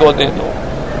کسی کو دے دو،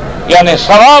 یعنی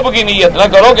ثواب کی نیت نہ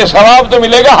کرو کہ ثواب تو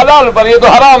ملے گا حلال پر، یہ تو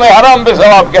حرام ہے، حرام پہ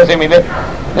ثواب کیسے ملے،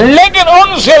 لیکن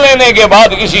ان سے لینے کے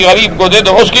بعد کسی غریب کو دے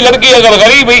دو۔ اس کی لڑکی اگر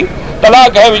غریب ہی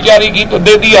طلاق ہے بیچاری کی تو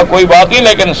دے دیا کوئی بات نہیں،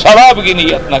 لیکن ثواب کی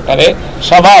نیت نہ کرے،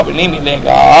 ثواب نہیں ملے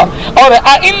گا۔ اور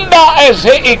آئندہ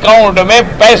ایسے اکاؤنٹ میں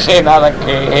پیسے نہ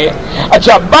رکھے۔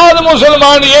 اچھا، بعض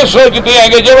مسلمان یہ سوچتے ہیں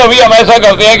کہ جب ابھی ہم ایسا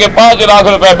کرتے ہیں کہ 5 لاکھ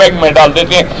روپے بینک میں ڈال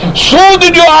دیتے ہیں، سود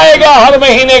جو آئے گا ہر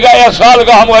مہینے کا یا سال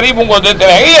کا ہم غریبوں کو دیتے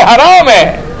رہیں گے، یہ حرام ہے۔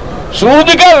 سود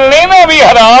کا لینا بھی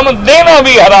حرام، دینا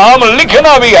بھی حرام،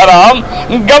 لکھنا بھی حرام،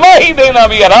 گواہی دینا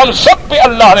بھی حرام، سب پہ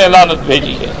اللہ نے لعنت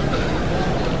بھیجی ہے۔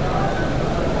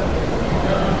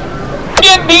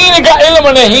 یہ دین کا علم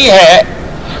نہیں ہے۔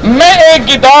 میں ایک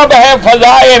کتاب ہے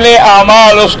فضائل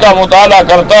اعمال، اس کا مطالعہ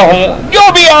کرتا ہوں، جو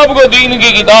بھی آپ کو دین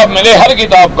کی کتاب ملے ہر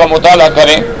کتاب کا مطالعہ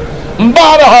کریں۔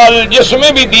 بہرحال جس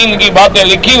میں بھی دین کی باتیں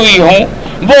لکھی ہوئی ہوں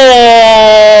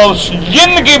وہ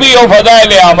جن کی بھی ہو،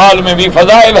 فضائل اعمال میں بھی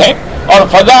فضائل ہیں اور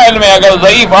فضائل میں اگر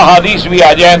ضعیف احادیث بھی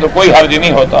آ جائیں تو کوئی حرج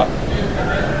نہیں ہوتا۔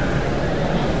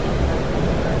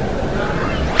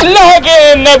 اللہ کے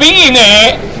نبی نے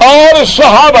اور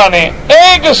صحابہ نے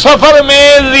ایک سفر میں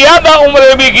زیادہ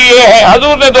عمرے بھی کیے ہیں۔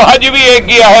 حضور نے تو حج بھی ایک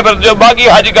کیا ہے، پر جو باقی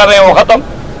حج کر رہے ہیں وہ ختم۔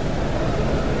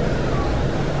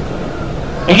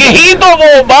 یہی تو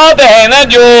وہ بات ہے نا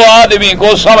جو آدمی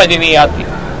کو سمجھ نہیں آتی۔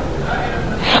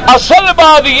 اصل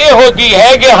بات یہ ہوتی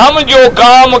ہے کہ ہم جو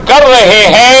کام کر رہے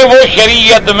ہیں وہ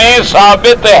شریعت میں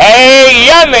ثابت ہے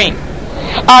یا نہیں۔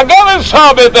 اگر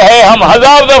ثابت ہے ہم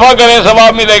 1000 دفعہ کریں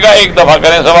ثواب ملے گا، 1 دفعہ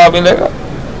کریں ثواب ملے گا،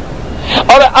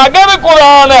 اور اگر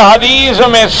قرآن حدیث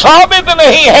میں ثابت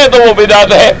نہیں ہے تو وہ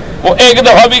بدعت ہے، وہ 1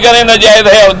 دفعہ بھی کریں ناجائز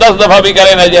ہے اور 10 دفعہ بھی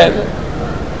کریں ناجائز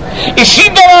ہے۔ اسی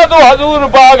طرح تو حضور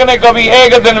پاک نے کبھی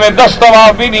ایک دن میں 10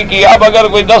 طواف بھی نہیں کیا، اب اگر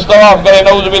کوئی 10 طواف کرے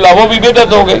نعوذ باللہ وہ بھی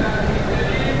بدعت ہو گئی۔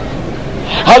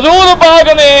 حضور پاک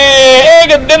نے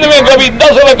ایک دن میں کبھی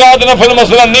 10 رکعت نفل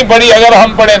مثلا نہیں پڑھی، اگر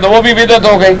ہم پڑھیں تو وہ بھی بدعت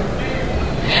ہو گئی۔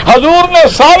 حضور نے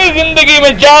ساری زندگی میں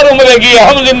 4 عمرے کیے،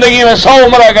 ہم زندگی میں 100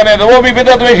 عمرہ کریں تو وہ بھی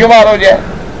بدعت میں شمار ہو جائے۔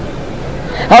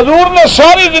 حضور نے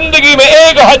ساری زندگی میں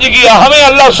 1 حج کیا، ہمیں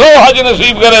اللہ 100 حج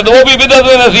نصیب کرے تو وہ بھی بدعت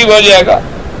میں نصیب ہو جائے گا۔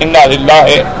 انا للہ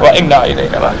و انا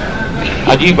الیہ راجعون۔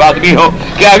 عجیب بات بھی ہو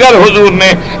کہ اگر حضور نے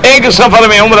ایک سفر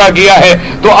میں عمرہ کیا ہے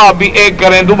تو آپ بھی 1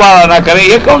 کریں، دوبارہ نہ کریں،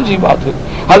 یہ کون سی بات ہے؟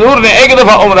 حضور نے 1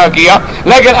 دفعہ عمرہ کیا،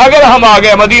 لیکن اگر ہم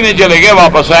آگے مدینے چلے گئے،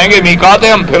 واپس آئیں گے میقات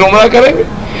ہے، ہم پھر عمرہ کریں گے۔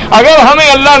 اگر ہمیں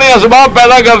اللہ نے اسباب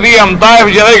پیدا کر دیے، ہم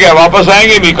طائف چلے گئے، واپس آئیں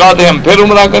گے میقات ہے، ہم پھر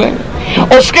عمرہ کریں گے۔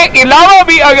 اس کے علاوہ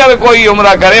بھی اگر کوئی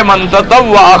عمرہ کرے، من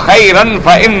تطوع خیرا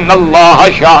فإن اللہ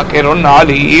شاکر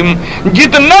علیم،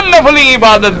 جتنا نفلی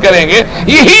عبادت کریں گے۔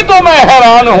 یہی تو میں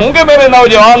حیران ہوں کہ میرے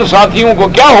نوجوان ساتھیوں کو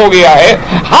کیا ہو گیا ہے،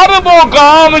 ہر وہ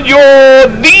کام جو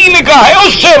دین کا ہے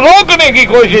اس سے روکنے کی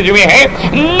کوشش میں ہے،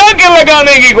 نہ کہ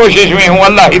لگانے کی کوشش میں ہوں۔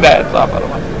 اللہ ہدایت عطا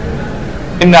فرمائے۔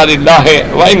 انا للہ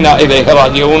و انا الیہ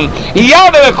راجعون۔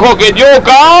 یاد رکھو کہ جو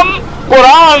کام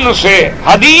قرآن سے،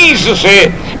 حدیث سے،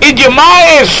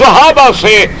 اجماع صحابہ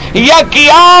سے یا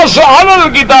قیاس علی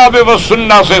الکتاب و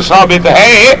سنہ سے ثابت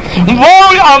ہے،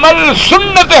 وہ عمل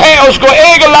سنت ہے، اس کو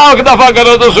 1,00,000 دفعہ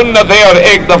کرو تو سنت ہے، اور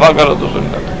 1 دفعہ کرو تو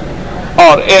سنت ہے۔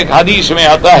 اور ایک حدیث میں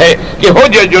آتا ہے کہ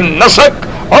حجج النسک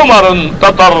عمر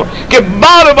تطر، کہ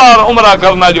بار بار عمرہ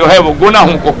کرنا جو ہے وہ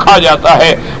گناہوں کو کھا جاتا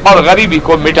ہے اور غریبی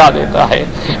کو مٹا دیتا ہے۔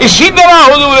 اسی طرح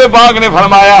حضور پاک نے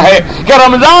فرمایا ہے کہ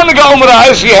رمضان کا عمرہ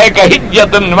ایسی ہے کہ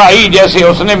حجۃ معی، جیسے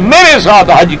اس نے میرے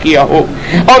ساتھ حج کیا ہو۔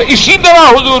 اور اسی طرح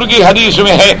حضور کی حدیث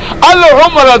میں ہے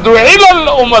العمرۃ الی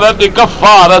العمرۃ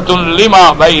کفارۃ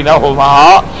لما بینہما۔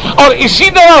 اور اسی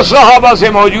طرح صحابہ سے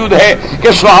موجود ہے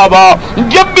کہ صحابہ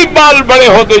جب بھی بال بڑے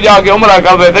ہوتے جا کے عمرہ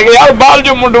کر رہے تھے کہ یار بال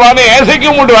جو منڈوانے ایسے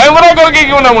کیوں منڈوائے، عمرہ کر کے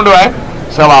کیوں نہ منڈوائے،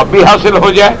 ثواب بھی حاصل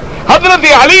ہو جائے۔ حضرت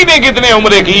علی نے کتنے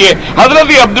عمرے کیے،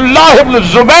 حضرت عبداللہ ابن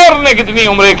زبیر نے کتنی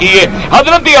عمرے کیے،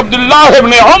 حضرت عبداللہ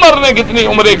ابن عمر نے کتنی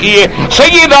عمرے کیے،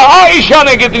 سیدہ عائشہ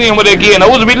نے کتنی عمرے کیے۔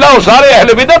 نعوذ باللہ وہ سارے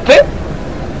اہل بدعت تھے۔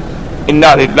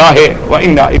 انا للہ و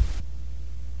انا